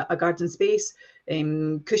a garden space,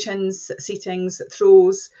 cushions, seatings,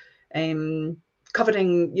 throws,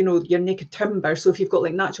 covering, your naked timber. So if you've got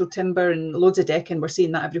like natural timber and loads of decking, we're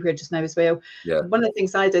seeing that everywhere just now as well. Yeah. One of the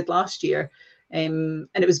things I did last year, and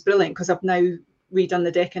it was brilliant because I've now redone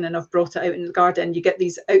the decking and I've brought it out in the garden. You get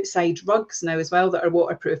these outside rugs now as well that are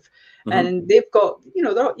waterproof. And they've got, you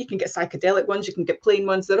can get psychedelic ones, you can get plain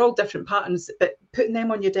ones. They're all different patterns, but putting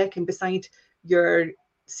them on your decking beside your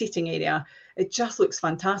seating area, it just looks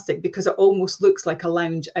fantastic because it almost looks like a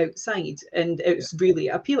lounge outside, and it's really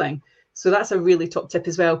appealing. So that's a really top tip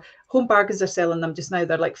as well. Home Bargains are selling them just now.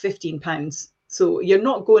 They're like £15. So you're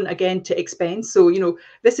not going again to expense. So,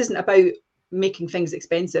 this isn't about making things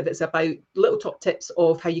expensive. It's about little top tips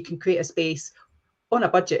of how you can create a space on a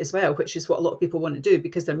budget as well, which is what a lot of people want to do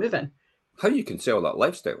because they're moving. How you can sell that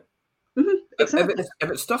lifestyle. Exactly.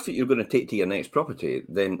 If it's stuff that you're going to take to your next property,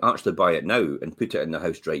 then actually buy it now and put it in the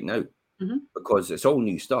house right now. Because it's all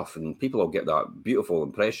new stuff, and people will get that beautiful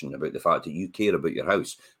impression about the fact that you care about your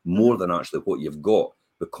house more than actually what you've got,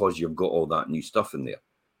 because you've got all that new stuff in there.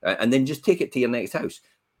 And then just take it to your next house.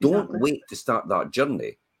 Don't wait to start that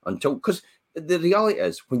journey because the reality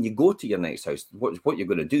is, when you go to your next house, what you're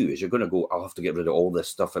going to do is you're going to go, I'll have to get rid of all this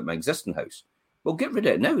stuff at my existing house. Well, get rid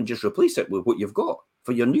of it now and just replace it with what you've got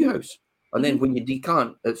for your new house. And then when you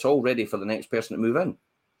decant, it's all ready for the next person to move in.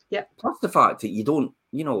 Yeah. Plus the fact that you don't,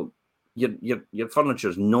 your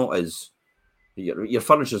furniture's not as your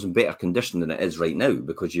furniture's in better condition than it is right now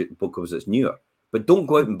because it's newer. But don't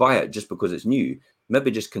go out and buy it just because it's new.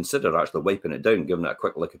 Maybe just consider actually wiping it down, giving it a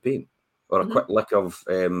quick lick of paint or a quick lick of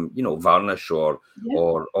varnish or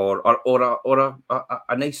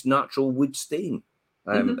a nice natural wood stain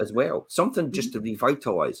as well. Something just to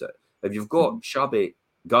revitalise it. If you've got shabby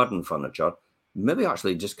garden furniture, maybe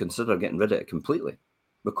actually just consider getting rid of it completely.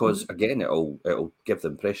 Because again, it'll give the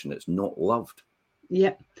impression it's not loved.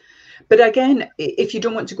 Yeah, but again, if you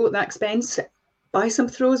don't want to go at that expense, buy some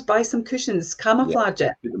throws, buy some cushions, camouflage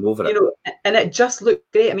it. Put them over it. And it just looks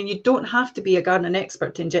great. I mean, you don't have to be a gardening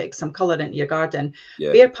expert to inject some colour into your garden.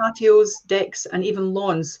 Bare patios, decks, and even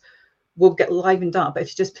lawns will get livened up if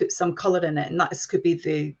you just put some colour in it. And that could be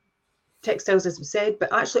the textiles, as we said,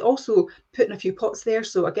 but actually also putting a few pots there.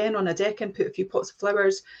 So again, on a decking, put a few pots of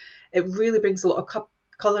flowers. It really brings a lot of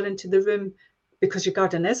colour into the room because your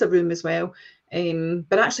garden is a room as well.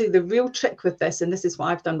 But actually the real trick with this, and this is what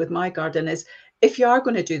I've done with my garden, is if you are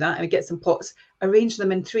going to do that and get some pots, arrange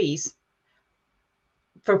them in threes.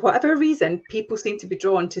 For whatever reason, people seem to be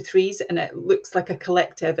drawn to threes, and it looks like a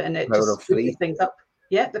collective, and it just switches things up.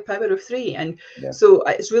 Yeah, the power of three. And so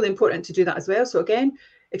it's really important to do that as well. So again,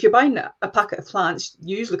 if you're buying a packet of plants,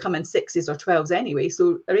 you usually come in 6s or 12s anyway.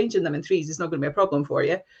 So arranging them in 3s is not going to be a problem for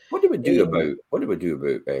you. What do we do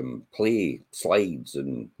about play slides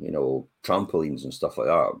and trampolines and stuff like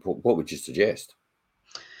that? What would you suggest?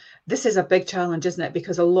 This is a big challenge, isn't it?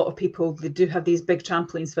 Because a lot of people, they do have these big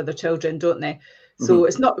trampolines for their children, don't they? So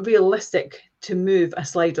it's not realistic to move a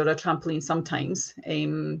slide or a trampoline sometimes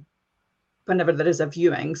whenever there is a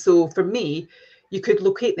viewing. So for me, you could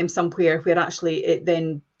locate them somewhere where actually it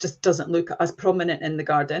then just doesn't look as prominent in the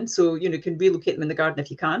garden. So, you can relocate them in the garden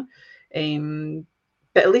if you can.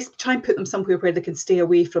 But at least try and put them somewhere where they can stay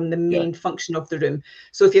away from the main function of the room.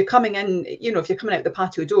 So if you're coming in, if you're coming out the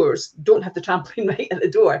patio doors, don't have the trampoline right at the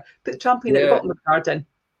door. Put the trampoline at the bottom of the garden.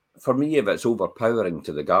 For me, if it's overpowering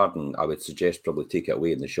to the garden, I would suggest probably take it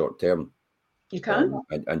away in the short term. You can.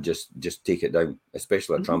 And just take it down,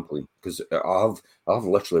 especially a trampoline, because I've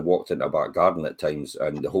literally walked into a back garden at times,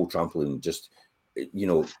 and the whole trampoline just,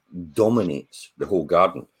 dominates the whole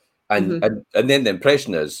garden. And then the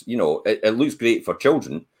impression is, it looks great for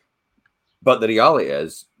children, but the reality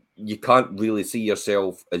is you can't really see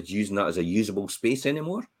yourself as using that as a usable space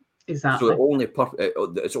anymore. Exactly. So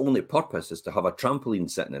its only purpose is to have a trampoline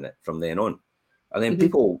sitting in it from then on. And then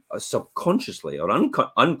people subconsciously or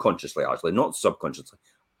unconsciously, actually, not subconsciously,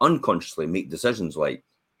 unconsciously make decisions like,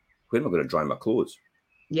 where am I going to dry my clothes?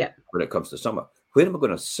 Yeah. When it comes to summer, where am I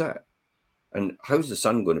going to sit? And how's the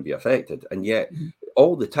sun going to be affected? And yet,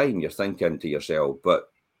 all the time you're thinking to yourself,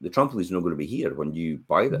 but the trampoline's not going to be here when you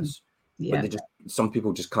buy this. Yeah. But some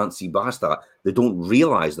people just can't see past that. They don't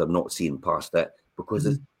realize they're not seeing past it because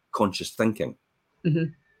it's conscious thinking.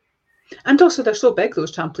 And also, they're so big,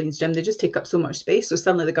 those trampolines, Jim, they just take up so much space. So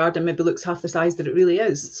suddenly the garden maybe looks half the size that it really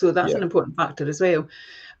is. So that's an important factor as well.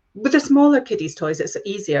 With the smaller kiddies' toys, it's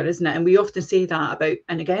easier, isn't it? And we often say that about,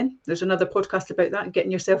 and again, there's another podcast about that,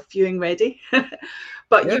 getting yourself viewing ready.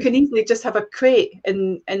 But you can easily just have a crate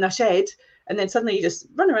in a shed, and then suddenly you just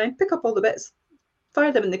run around, pick up all the bits,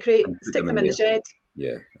 fire them in the crate, stick them in the shed.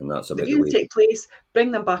 Yeah, and that's the views take place,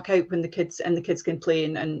 bring them back out when the kids can play,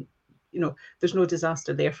 and there's no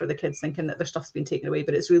disaster there for the kids thinking that their stuff's been taken away,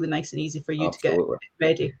 but it's really nice and easy for you to get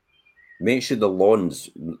ready. Make sure the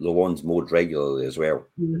lawn's mowed regularly as well.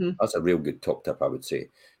 That's a real good top tip, I would say.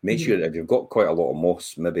 Make sure if you've got quite a lot of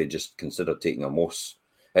moss, maybe just consider taking a moss.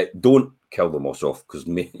 Don't kill the moss off, because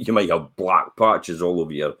you might have black patches all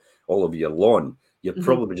over your lawn. You're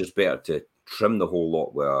probably just better to trim the whole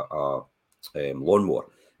lot with a lawnmower.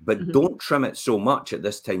 But don't trim it so much at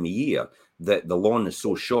this time of year that the lawn is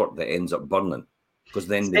so short that it ends up burning, because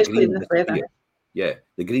then the green disappears. Yeah,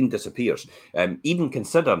 the green disappears. Even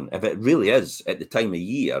considering if it really is at the time of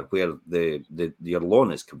year where your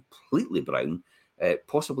lawn is completely brown,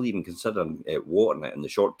 possibly even considering watering it in the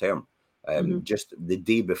short term, just the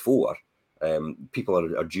day before people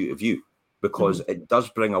are due to view, because it does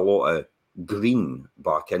bring a lot of green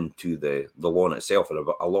back into the lawn itself, and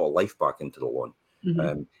a lot of life back into the lawn.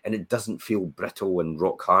 And it doesn't feel brittle and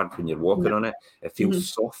rock hard when you're walking on it. It feels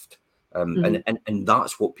soft. And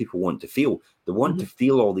that's what people want to feel. They want to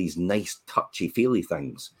feel all these nice touchy-feely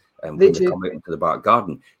things when they come out into the back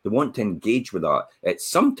garden. They want to engage with that. It's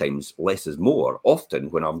sometimes less is more.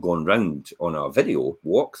 Often when I've gone round on a video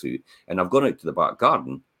walkthrough and I've gone out to the back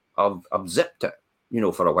garden, I've zipped it,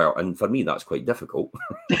 for a while. And for me, that's quite difficult.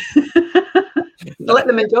 Let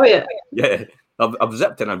them enjoy it. Yeah. I've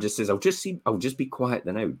zipped it and I've just says, I'll just be quiet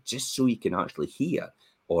now, just so you can actually hear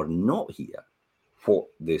or not hear what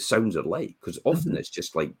the sounds are like, because often it's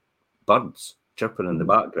just like birds chirping in the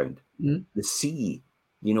background, the sea,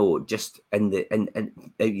 just in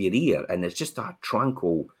out your ear, and it's just that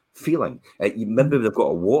tranquil feeling. Maybe they've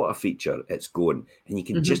got a water feature, it's going, and you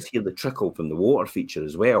can just hear the trickle from the water feature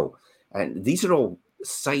as well. And these are all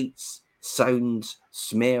sights, sounds,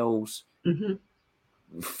 smells,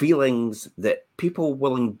 feelings that people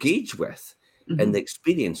will engage with in the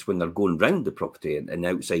experience when they're going round the property and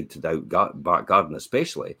outside to the back garden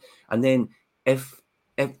especially. And then if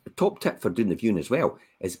top tip for doing the viewing as well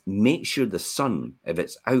is make sure the sun, if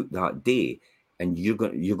it's out that day and you're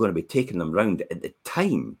going to be taking them round at the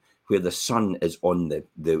time where the sun is on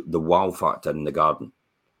the wow factor in the garden.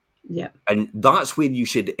 Yeah. And that's where you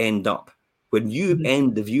should end up. When you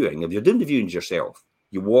end the viewing, if you're doing the viewings yourself,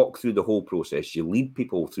 you walk through the whole process, you lead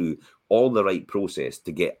people through all the right process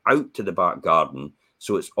to get out to the back garden,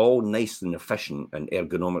 so it's all nice and efficient and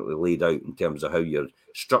ergonomically laid out in terms of how you're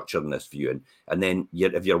structuring this viewing. And then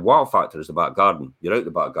if your wow factor is the back garden, you're out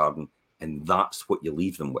the back garden, and that's what you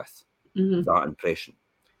leave them with, that impression.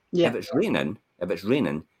 Yeah. If it's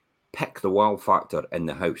raining, pick the wow factor in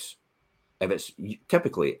the house. If it's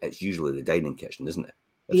typically, it's usually the dining kitchen, isn't it?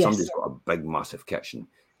 If somebody's got a big, massive kitchen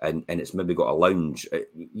and it's maybe got a lounge,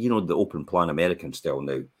 the open plan American style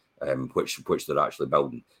now, which they're actually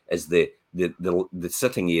building, is the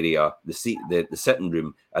sitting area, the sitting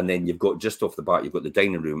room, and then you've got just off the back, you've got the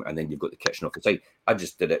dining room, and then you've got the kitchen off the side. I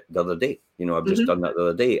just did it the other day. I've just done that the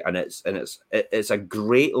other day, and it's a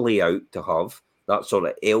great layout to have, that sort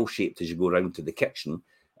of L shaped as you go around to the kitchen,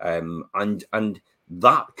 and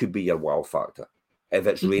that could be your wow factor if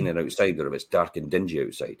it's raining outside or if it's dark and dingy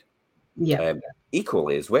outside. Yeah.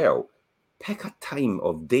 Equally as well, pick a time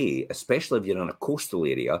of day, especially if you're in a coastal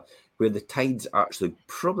area where the tide's actually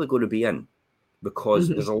probably going to be in, because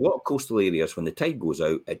there's a lot of coastal areas when the tide goes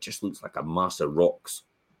out, it just looks like a mass of rocks.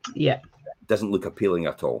 Yeah. It doesn't look appealing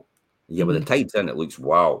at all. When the tide's in, it looks,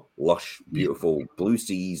 wow, lush, beautiful, blue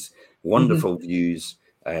seas, wonderful views.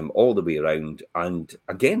 all the way around. And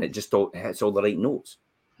again, it just hits all the right notes.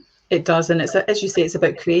 It does, and it's, as you say, it's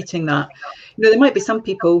about creating that. There might be some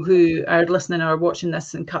people who are listening or watching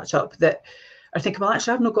this and catch up that are thinking, well,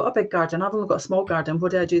 actually, I've not got a big garden. I've only got a small garden.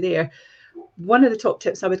 What do I do there? One of the top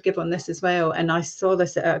tips I would give on this as well, and I saw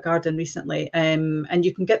this at a garden recently, and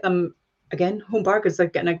you can get them, again, Home Bargains are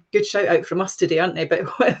getting a good shout out from us today, aren't they? But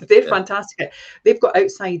they're fantastic. They've got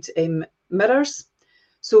outside mirrors.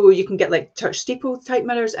 So you can get like church steeple type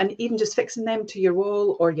mirrors, and even just fixing them to your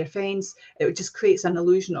wall or your fence, it just creates an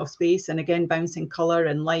illusion of space. And again, bouncing colour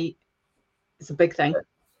and light is a big thing.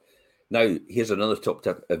 Now, here's another top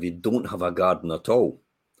tip. If you don't have a garden at all,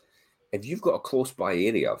 if you've got a close by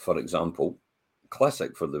area, for example,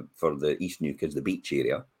 classic for the East Nuke is the beach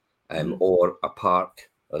area, or a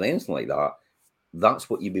park or anything like that, that's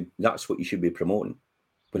what you should be promoting.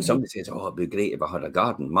 When somebody says, oh, it'd be great if I had a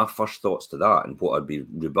garden, my first thoughts to that, and what I'd be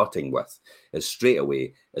rebutting with, is straight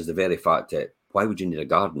away is the very fact that why would you need a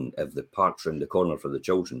garden if the park's around the corner for the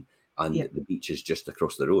children and the beach is just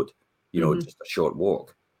across the road, just a short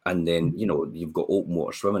walk. And then, you've got open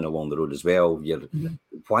water swimming along the road as well.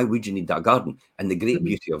 Why would you need that garden? And the great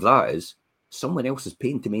beauty of that is someone else is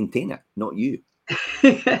paying to maintain it, not you.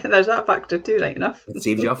 There's that factor too, right enough. It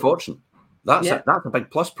saves you a fortune. That's a big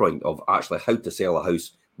plus point of actually how to sell a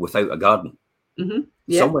house without a garden.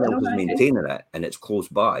 Someone else is maintaining it and it's close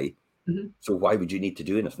by. So why would you need to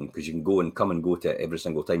do anything? Because you can come and go to it every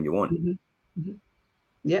single time you want.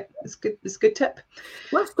 Yeah, it's good. It's a good tip.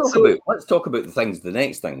 Let's talk about the things. The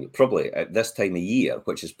next thing, probably at this time of year,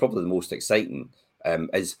 which is probably the most exciting,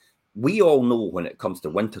 is we all know when it comes to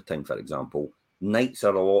wintertime, for example, nights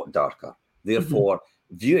are a lot darker. Therefore,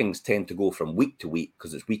 viewings tend to go from week to week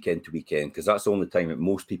because it's weekend to weekend, because that's the only time that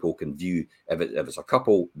most people can view if it's a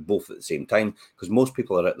couple both at the same time, because most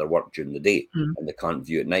people are at their work during the day and they can't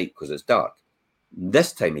view at night because it's dark.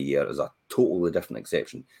 This time of year is a totally different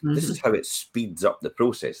exception. This is how it speeds up the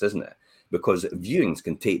process, isn't it? Because viewings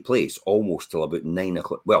can take place almost till about 9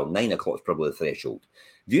 o'clock. Well, 9 o'clock is probably the threshold.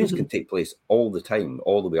 Viewings can take place all the time,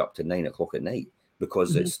 all the way up to 9 o'clock at night,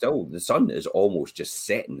 because it's still, the sun is almost just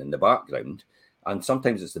setting in the background. And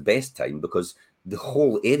sometimes it's the best time because the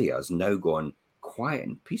whole area is now gone quiet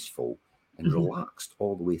and peaceful and relaxed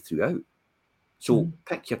all the way throughout. So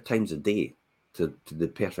pick your times of day to the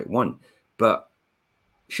perfect one. But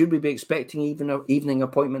should we be expecting evening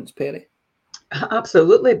appointments, Perry?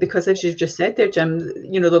 Absolutely, because as you've just said there, Jim,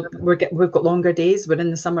 we've got longer days. We're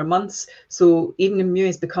in the summer months, so evening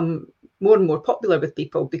viewings become more and more popular with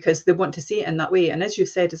people because they want to see it in that way. And as you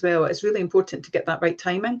said as well, it's really important to get that right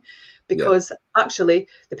timing, because actually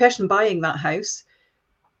the person buying that house,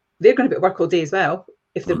 they're going to be at work all day as well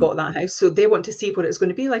if they bought that house. So they want to see what it's going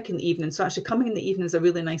to be like in the evening. So actually coming in the evening is a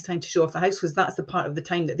really nice time to show off the house, because that's the part of the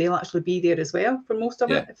time that they'll actually be there as well for most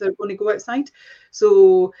of it if they're going to go outside.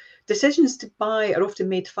 So decisions to buy are often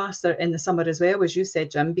made faster in the summer as well, as you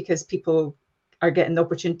said, Jim, because people are getting the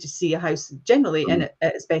opportunity to see a house generally at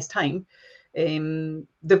its best time.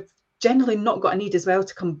 They've generally not got a need as well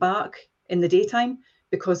to come back in the daytime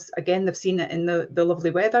because, again, they've seen it in the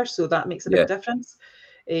lovely weather. So that makes a big difference.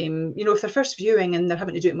 If they're first viewing and they're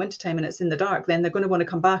having to do it in wintertime and it's in the dark, then they're going to want to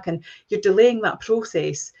come back, and you're delaying that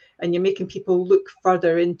process and you're making people look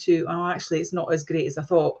further into, oh, actually, it's not as great as I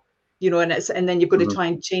thought, and then you've got to try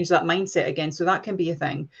and change that mindset again. So that can be a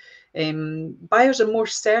thing. Buyers are more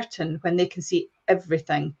certain when they can see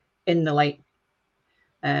everything in the light.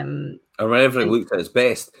 And when everything looks at its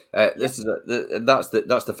best, that's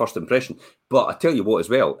the first impression. But I tell you what, as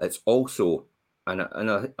well, it's also, and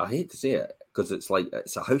I hate to say it, because it's like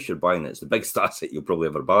it's a house you're buying. It's the biggest asset you'll probably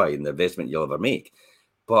ever buy and the investment you'll ever make.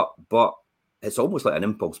 But it's almost like an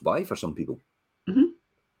impulse buy for some people.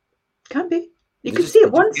 Can be. You can see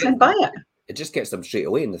it once and buy it. It just gets them straight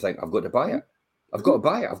away, and they think, I've got to buy it. I've got to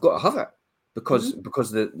buy it. I've got to have it because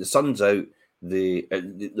the sun's out, the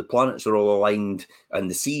planets are all aligned, and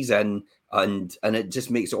the sea's in, and it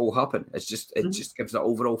just makes it all happen. It just gives that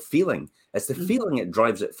overall feeling. It's the feeling it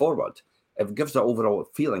drives it forward. It gives that overall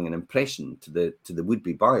feeling and impression to the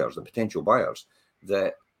would-be buyers, the potential buyers,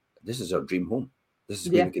 that this is our dream home. This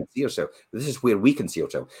is where we can see ourselves. This is where we can see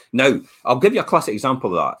ourselves. Now, I'll give you a classic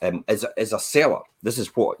example of that. As a seller, this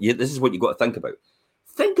is what you've got to think about.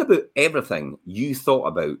 Think about everything you thought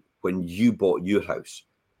about when you bought your house.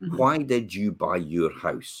 Why did you buy your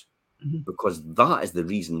house? Because that is the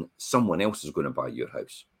reason someone else is going to buy your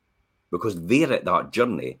house. Because they're at that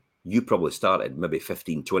journey you probably started maybe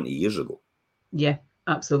 15, 20 years ago. Yeah,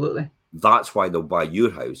 absolutely. That's why they'll buy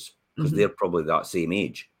your house, because they're probably that same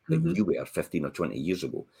age that you were 15 or 20 years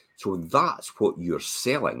ago. So that's what you're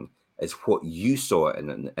selling, is what you saw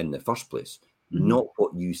in the first place. not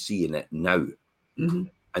what you see in it now. Mm-hmm.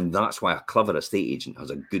 And that's why a clever estate agent has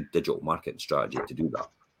a good digital marketing strategy to do that.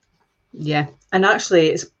 Yeah, and actually,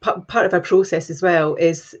 it's part of our process as well.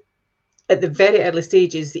 Is at the very early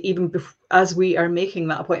stages, even as we are making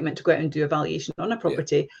that appointment to go out and do a valuation on a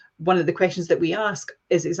property, one of the questions that we ask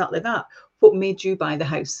is exactly that: what made you buy the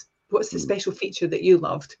house? What's the special feature that you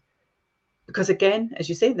loved? Because again, as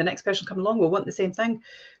you say, the next person come along will want the same thing.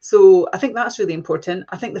 So I think that's really important.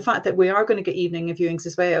 I think the fact that we are going to get evening viewings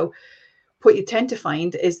as well, what you tend to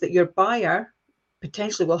find is that your buyer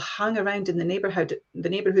potentially will hang around in the neighborhood a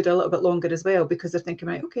little bit longer as well, because they're thinking,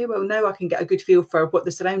 right, okay, well, now I can get a good feel for what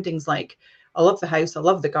the surroundings like. I love the house, I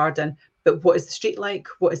love the garden, but what is the street like?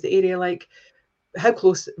 What is the area like? How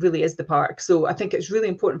close really is the park? So I think it's really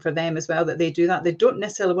important for them as well that they do that. They don't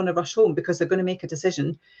necessarily want to rush home because they're going to make a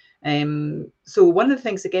decision. So one of the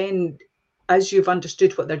things, again, as you've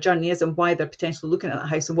understood what their journey is and why they're potentially looking at that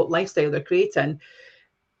house and what lifestyle they're creating,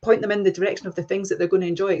 point them in the direction of the things that they're going to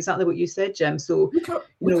enjoy. Exactly what you said, Jim. So look at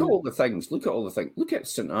all the things. Look at all the things. Look at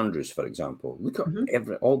St Andrews, for example. Look at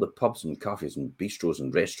all the pubs and cafes and bistros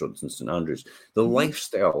and restaurants in St Andrews. The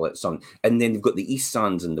lifestyle at some, and then you've got the East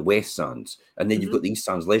Sands and the West Sands, and then you've got the East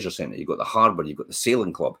Sands Leisure Centre. You've got the harbour. You've got the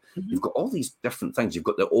sailing club. You've got all these different things. You've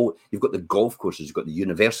got the golf courses. You've got the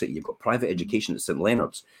university. You've got private education at St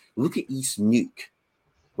Leonard's. Look at East Nuke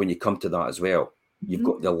when you come to that as well. You've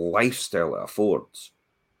got the lifestyle it affords.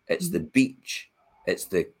 It's the beach, it's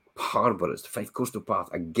the harbour, it's the Fife Coastal Path.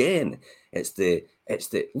 Again, it's the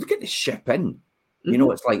look at the ship in. You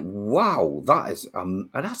know, it's like, wow, that's an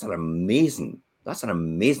amazing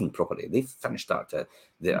property. They've finished that to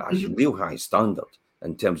a real high standard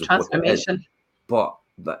in terms of transformation. But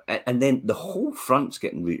and then the whole front's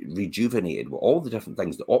getting rejuvenated with all the different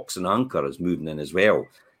things. The Ox and Anchor is moving in as well,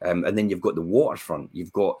 and then you've got the waterfront.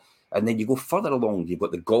 And then you go further along. You've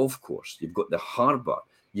got the golf course. You've got the harbour.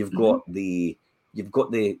 You've got the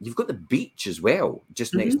beach as well,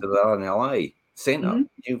 just next to the RNLI Centre.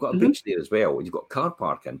 You've got a beach there as well. You've got car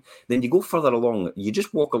parking. Then you go further along. You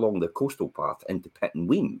just walk along the coastal path into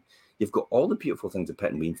Pittenweem. You've got all the beautiful things at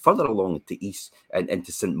Pittenweem. Further along to East and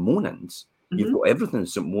into St Monans. You've got everything in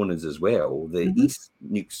St Monans as well. The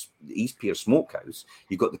East Pier Smokehouse.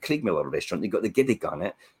 You've got the Craigmiller restaurant. You've got the Giddy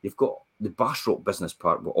Gannet. You've got the Bassrock Business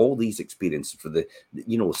Park with all these experiences for the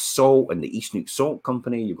salt and the East Nuke Salt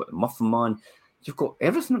Company. You've got the Muffin Man. You've got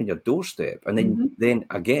everything on your doorstep. And then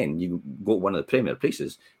again, you go one of the premier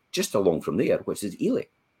places just along from there, which is Ely.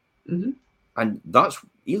 And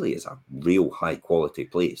Ely is a real high quality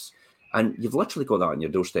place. And you've literally got that on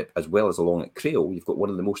your doorstep, as well as along at Crail. You've got one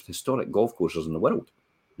of the most historic golf courses in the world.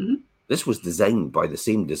 This was designed by the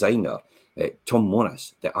same designer, Tom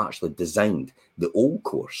Morris, that actually designed the old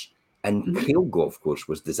course. And Crail Golf Course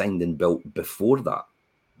was designed and built before that.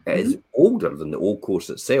 It is older than the old course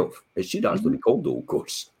itself. It should actually be called the old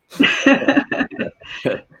course.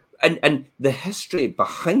 and the history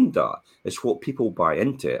behind that is what people buy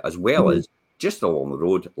into, as well as just along the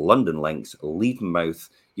road, London Links, Leadenmouth,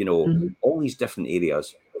 all these different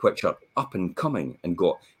areas which are up and coming and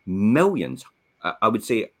got millions, I would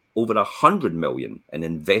say over 100 million in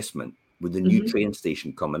investment with the new train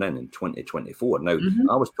station coming in 2024. Now,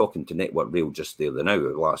 I was talking to Network Rail just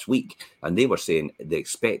last week, and they were saying they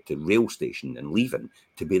expect the rail station in Leven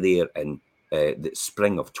to be there in the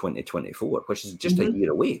spring of 2024, which is just a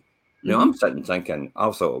year away. Now, I'm sitting thinking, I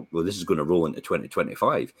thought, well, this is going to roll into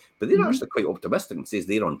 2025, but they're actually quite optimistic and says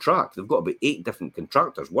they're on track. They've got about 8 different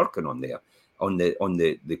contractors working on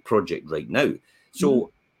the project right now.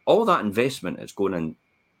 So all that investment is going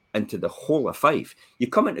into the whole of Fife. You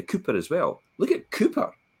come into Cooper as well. Look at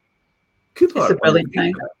Cooper. It's a brilliant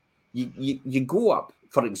thing. You go up,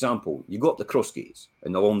 for example, you go up the Crossgates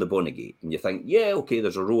and along the Bonnygate, and you think, yeah, okay,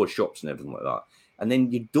 there's a row of shops and everything like that. And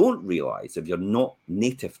then you don't realise, if you're not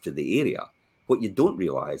native to the area, what you don't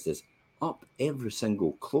realise is up every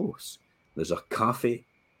single close, there's a cafe,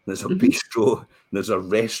 there's a bistro, there's a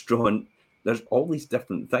restaurant, there's all these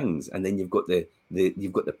different things. And then you've got the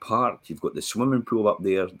park, you've got the swimming pool up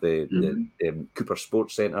there, the Cooper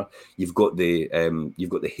Sports Centre, you've got the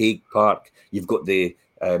Hague Park, you've got the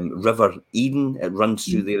River Eden, it runs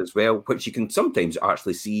through there as well, which you can sometimes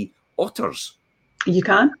actually see otters. You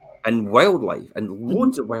can. And wildlife, and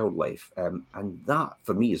loads of wildlife. And that,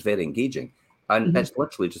 for me, is very engaging. And it's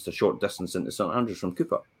literally just a short distance into St Andrews from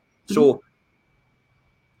Cooper. So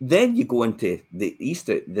then you go into the east,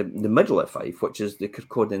 the middle of Fife, which is the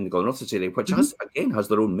Kirkcaldy and the Glenrothes area, which has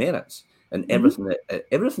their own merits and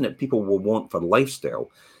everything that people will want for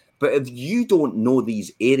lifestyle. But if you don't know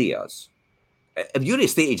these areas, if your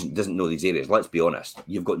estate agent doesn't know these areas, let's be honest,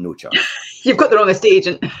 you've got no chance. You've got the wrong estate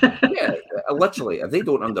agent. Yeah, literally, if they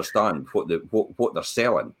don't understand what they're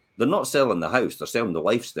selling, they're not selling the house, they're selling the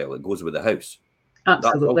lifestyle that goes with the house. That's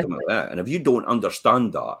Absolutely. ultimately it. And if you don't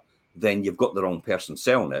understand that, then you've got the wrong person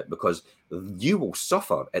selling it, because you will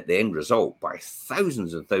suffer at the end result by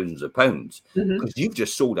thousands and thousands of pounds, because you've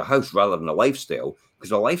just sold a house rather than a lifestyle,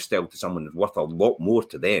 because a lifestyle to someone is worth a lot more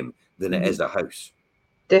to them than it is a house.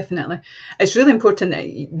 Definitely. It's really important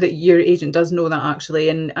that your agent does know that, actually.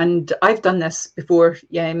 And I've done this before.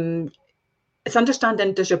 It's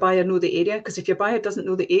understanding, does your buyer know the area? Because if your buyer doesn't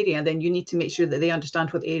know the area, then you need to make sure that they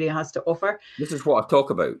understand what the area has to offer. This is what I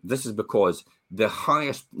talk about. This is because the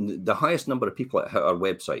highest number of people that hit our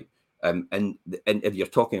website, and if you're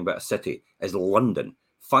talking about a city, is London.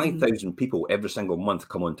 5,000 people every single month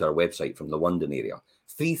come onto our website from the London area.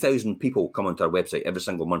 3,000 people come onto our website every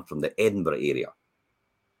single month from the Edinburgh area.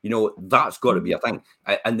 You know, that's got to be a thing.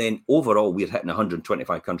 And then overall, we're hitting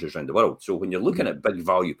 125 countries around the world. So when you're looking at big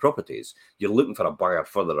value properties, you're looking for a buyer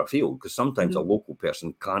further afield, because sometimes a local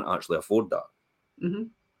person can't actually afford that.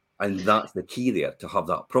 And that's the key there, to have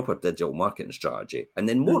that proper digital marketing strategy. And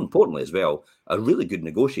then more importantly as well, a really good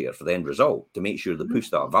negotiator for the end result, to make sure they push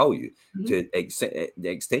that value, to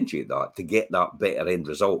accentuate that, to get that better end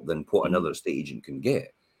result than what another estate agent can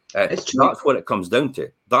get. That's what it comes down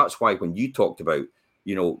to. That's why when you talked about,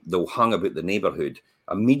 you know, they'll hang about the neighbourhood,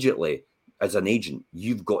 immediately as an agent,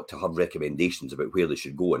 you've got to have recommendations about where they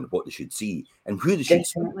should go and what they should see and who they should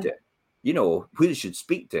speak to. You know, who they should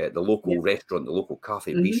speak to at the local restaurant, the local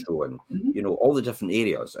cafe, bistro, and you know, all the different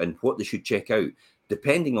areas, and what they should check out,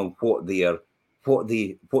 depending on what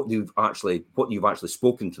you've actually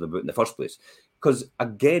spoken to them about in the first place. Because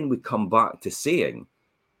again, we come back to saying,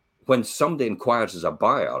 when somebody inquires as a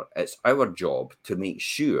buyer, it's our job to make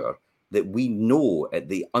sure that we know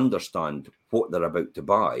they understand what they're about to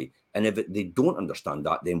buy. And if they don't understand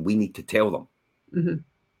that, then we need to tell them.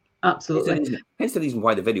 Absolutely. Hence the reason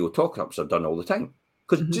why the video talk-ups are done all the time.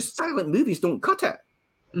 Because just silent movies don't cut it.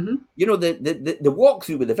 You know, the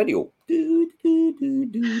walkthrough with the video,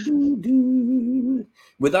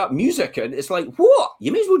 with that music, and it's like, what?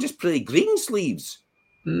 You may as well just play Greensleeves.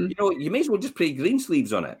 You know, you may as well just play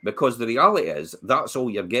Greensleeves on it, because the reality is that's all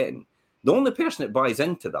you're getting. The only person that buys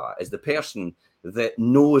into that is the person that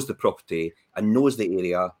knows the property and knows the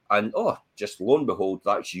area, and just lo and behold,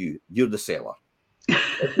 that's you. You're the seller.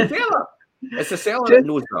 It's the seller. It's the seller that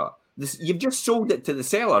knows that. You've just sold it to the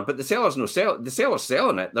seller, but the seller's no sell. The seller's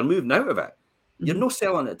selling it. They're moving out of it. You're not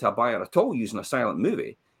selling it to a buyer at all using a silent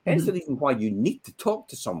movie. Hence the reason why you need to talk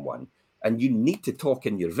to someone, and you need to talk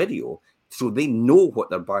in your video, so they know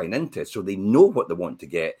what they're buying into, so they know what they want to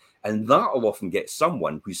get. And that'll often get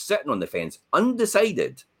someone who's sitting on the fence,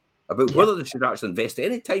 undecided about whether they should actually invest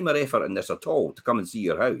any time or effort in this at all to come and see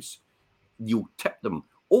your house. You'll tip them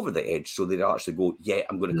over the edge, so they'll actually go, yeah,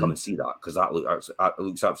 I'm going to come and see that, because that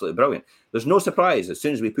looks absolutely brilliant. There's no surprise, as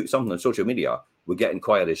soon as we put something on social media, we get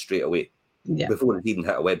inquiries straight away, before it even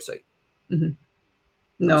hit a website.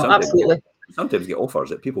 No, absolutely. Sometimes get offers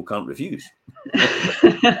that people can't refuse.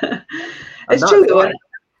 It's true, though.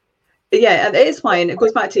 Yeah, it is fine. It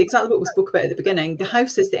goes back to exactly what we spoke about at the beginning. The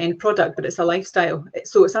house is the end product, but it's a lifestyle.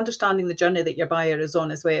 So it's understanding the journey that your buyer is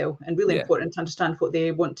on as well, and really important to understand what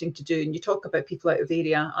they're wanting to do. And you talk about people out of the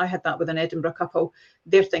area. I had that with an Edinburgh couple.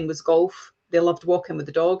 Their thing was golf. They loved walking with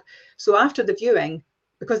the dog. So after the viewing,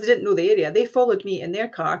 because they didn't know the area, they followed me in their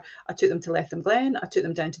car. I took them to Lethem Glen. I took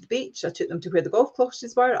them down to the beach. I took them to where the golf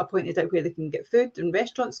courses were. I pointed out where they can get food in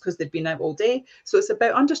restaurants, because they'd been out all day. So it's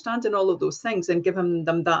about understanding all of those things and giving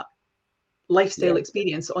them that lifestyle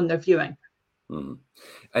experience on their viewing.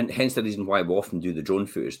 And hence the reason why we often do the drone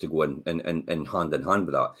footage to go in hand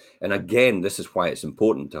with that. And again, this is why it's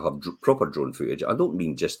important to have proper drone footage. I don't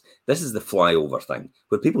mean just, this is the flyover thing,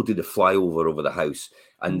 where people do the flyover over the house,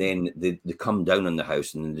 and then they come down on the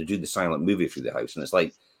house, and then they do the silent movie through the house. And it's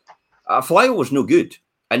like, a flyover's no good.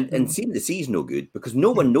 And seeing the sea is no good, because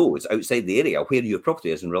no one knows outside the area where your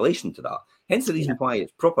property is in relation to that. Hence the reason why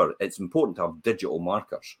it's important to have digital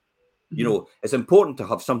markers. You know, it's important to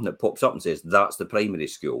have something that pops up and says, that's the primary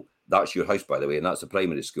school. That's your house, by the way, and that's the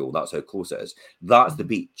primary school. That's how close it is. That's the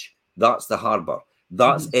beach. That's the harbour.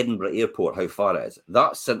 That's Edinburgh Airport, how far it is.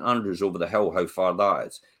 That's St Andrews over the hill, how far that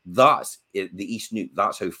is. That's the East Neuk.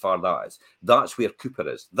 That's how far that is. That's where Cooper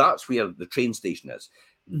is. That's where the train station is.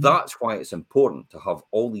 That's why it's important to have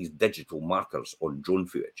all these digital markers on drone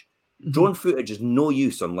footage. Drone footage is no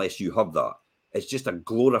use unless you have that. It's just a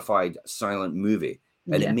glorified silent movie.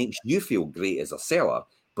 And it makes you feel great as a seller,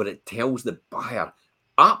 but it tells the buyer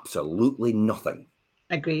absolutely nothing.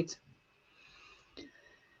 Agreed.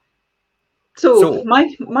 So my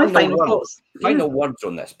final thoughts. Final words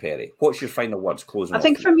on this, Perry. What's your final words? Closing. I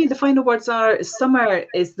think for me, the final words are: summer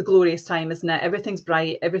is the glorious time, isn't it? Everything's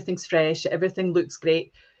bright, everything's fresh, everything looks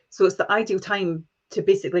great. So it's the ideal time to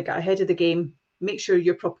basically get ahead of the game, make sure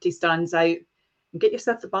your property stands out, and get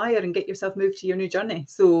yourself a buyer and get yourself moved to your new journey.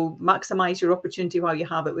 So maximise your opportunity while you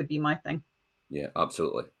have it would be my thing. Yeah,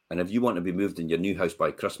 absolutely. And if you want to be moved in your new house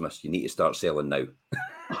by Christmas, you need to start selling now.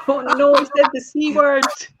 Oh no, I said the C word.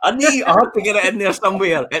 I have to get it in there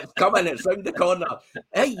somewhere. It's coming, it's round the corner.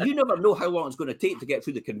 Hey, you never know how long it's going to take to get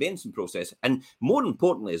through the conveyancing process. And more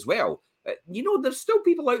importantly as well, there's still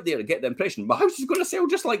people out there that get the impression my house is going to sell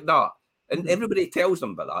just like that. And everybody tells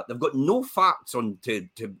them about that. They've got no facts on to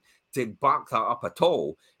back that up at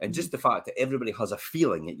all. And just the fact that everybody has a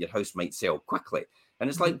feeling that your house might sell quickly. And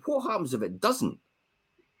it's like, what happens if it doesn't?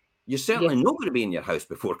 You're certainly not going to be in your house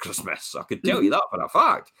before Christmas. I could tell you that for a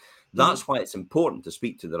fact. That's why it's important to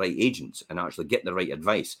speak to the right agents and actually get the right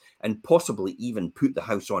advice and possibly even put the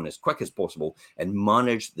house on as quick as possible and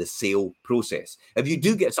manage the sale process. If you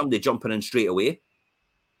do get somebody jumping in straight away,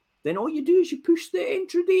 then all you do is you push the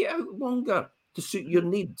entry date out longer to suit your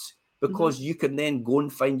needs, because you can then go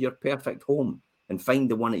and find your perfect home and find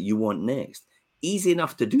the one that you want next. Easy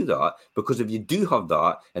enough to do that, because if you do have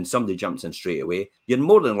that and somebody jumps in straight away, you're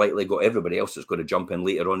more than likely got everybody else that's going to jump in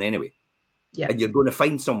later on anyway. Yeah. And you're going to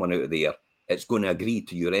find someone out there that's going to agree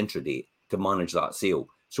to your entry date to manage that sale.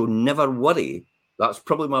 So never worry. That's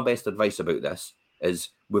probably my best advice about this. Is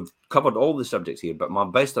we've covered all the subjects here, but my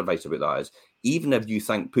best advice about that is, even if you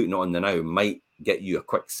think putting it on the now might get you a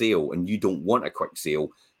quick sale and you don't want a quick sale,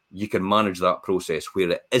 you can manage that process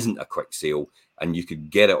where it isn't a quick sale, and you could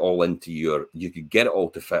get it all you could get it all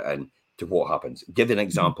to fit in to what happens. Give you an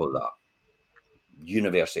example of that.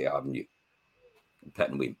 University Avenue,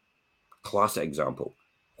 Pittenweem, classic example.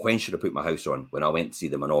 When should I put my house on? When I went to see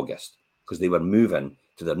them in August, because they were moving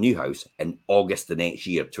to their new house in August the next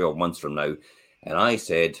year, 12 months from now. And I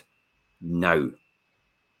said, now.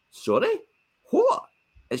 Sorry? What?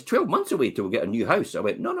 It's 12 months away till we get a new house. I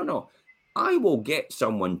went, no. I will get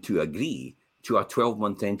someone to agree to a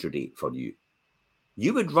 12-month entry date for you.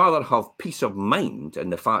 You would rather have peace of mind in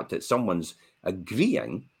the fact that someone's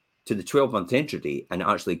agreeing to the 12-month entry date and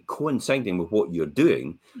actually coinciding with what you're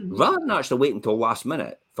doing, rather than actually waiting until last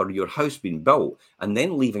minute for your house being built and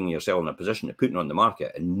then leaving yourself in a position to put it on the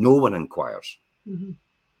market and no one inquires.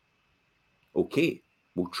 Okay,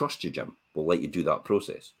 we'll trust you, Jim. We'll let you do that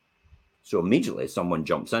process. So immediately someone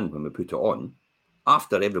jumps in when we put it on,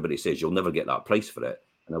 after everybody says you'll never get that price for it.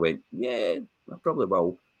 And I went, yeah, I probably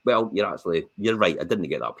will. Well, you're right. I didn't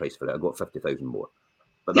get that price for it. I got 50,000 more.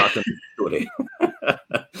 But that's a story.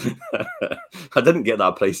 I didn't get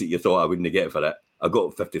that price that you thought I wouldn't get for it. I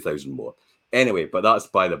got 50,000 more. Anyway, but that's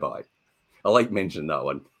by the by. I like mentioning that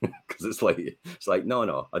one because it's like,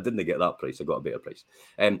 no, I didn't get that price. I got a better price.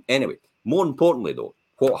 Anyway, more importantly though,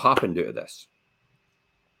 what happened out of this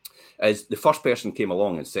is the first person came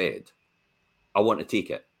along and said, I want to take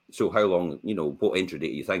it. So how long, what entry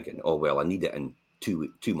date are you thinking? Oh, well, I need it in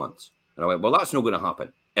 2 months. And I went, well, that's not going to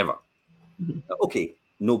happen ever. Okay,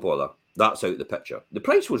 no bother. That's out of the picture. The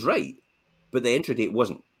price was right, but the entry date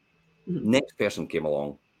wasn't. Next person came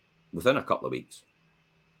along within a couple of weeks,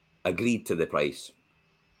 agreed to the price,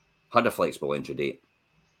 had a flexible entry date,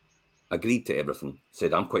 agreed to everything,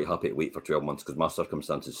 said, I'm quite happy to wait for 12 months because my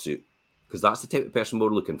circumstances suit. Because that's the type of person we're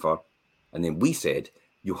looking for. And then we said,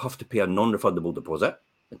 you have to pay a non-refundable deposit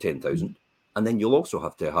of 10,000. And then you'll also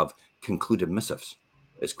have to have concluded missives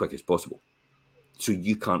as quick as possible. So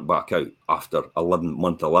you can't back out after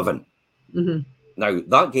month 11. Now,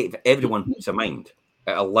 that gave everyone peace of mind.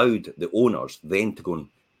 It allowed the owners then to go and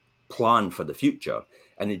plan for the future.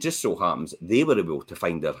 And it just so happens they were able to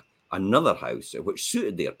find another house which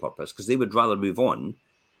suited their purpose, because they would rather move on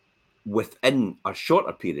within a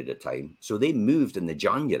shorter period of time. So they moved in the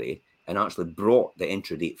January and actually brought the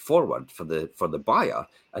entry date forward for the buyer,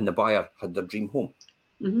 and the buyer had their dream home.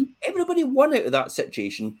 Everybody won out of that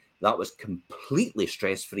situation. That was completely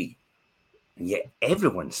stress-free. And yet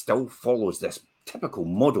everyone still follows this typical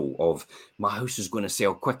model of, my house is going to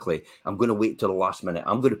sell quickly. I'm going to wait till the last minute.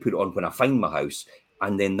 I'm going to put it on when I find my house.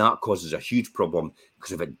 And then that causes a huge problem,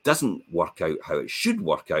 because if it doesn't work out how it should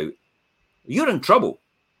work out, you're in trouble.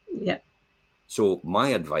 Yeah. So my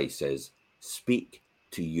advice is, speak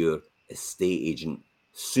to your estate agent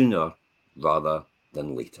sooner rather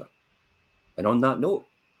than later. And on that note,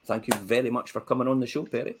 thank you very much for coming on the show,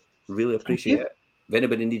 Perry. Really appreciate it. If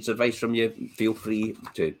anybody needs advice from you, feel free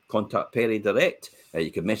to contact Perry direct.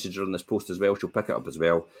 You can message her on this post as well. She'll pick it up as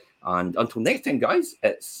well. And until next time, guys,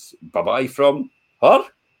 it's bye-bye from her.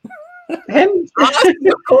 Him.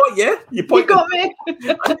 You caught you. You got me. I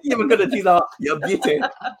knew you were going to do that. You're a beauty.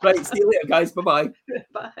 Right, see you later, guys. Bye-bye.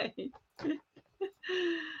 Bye.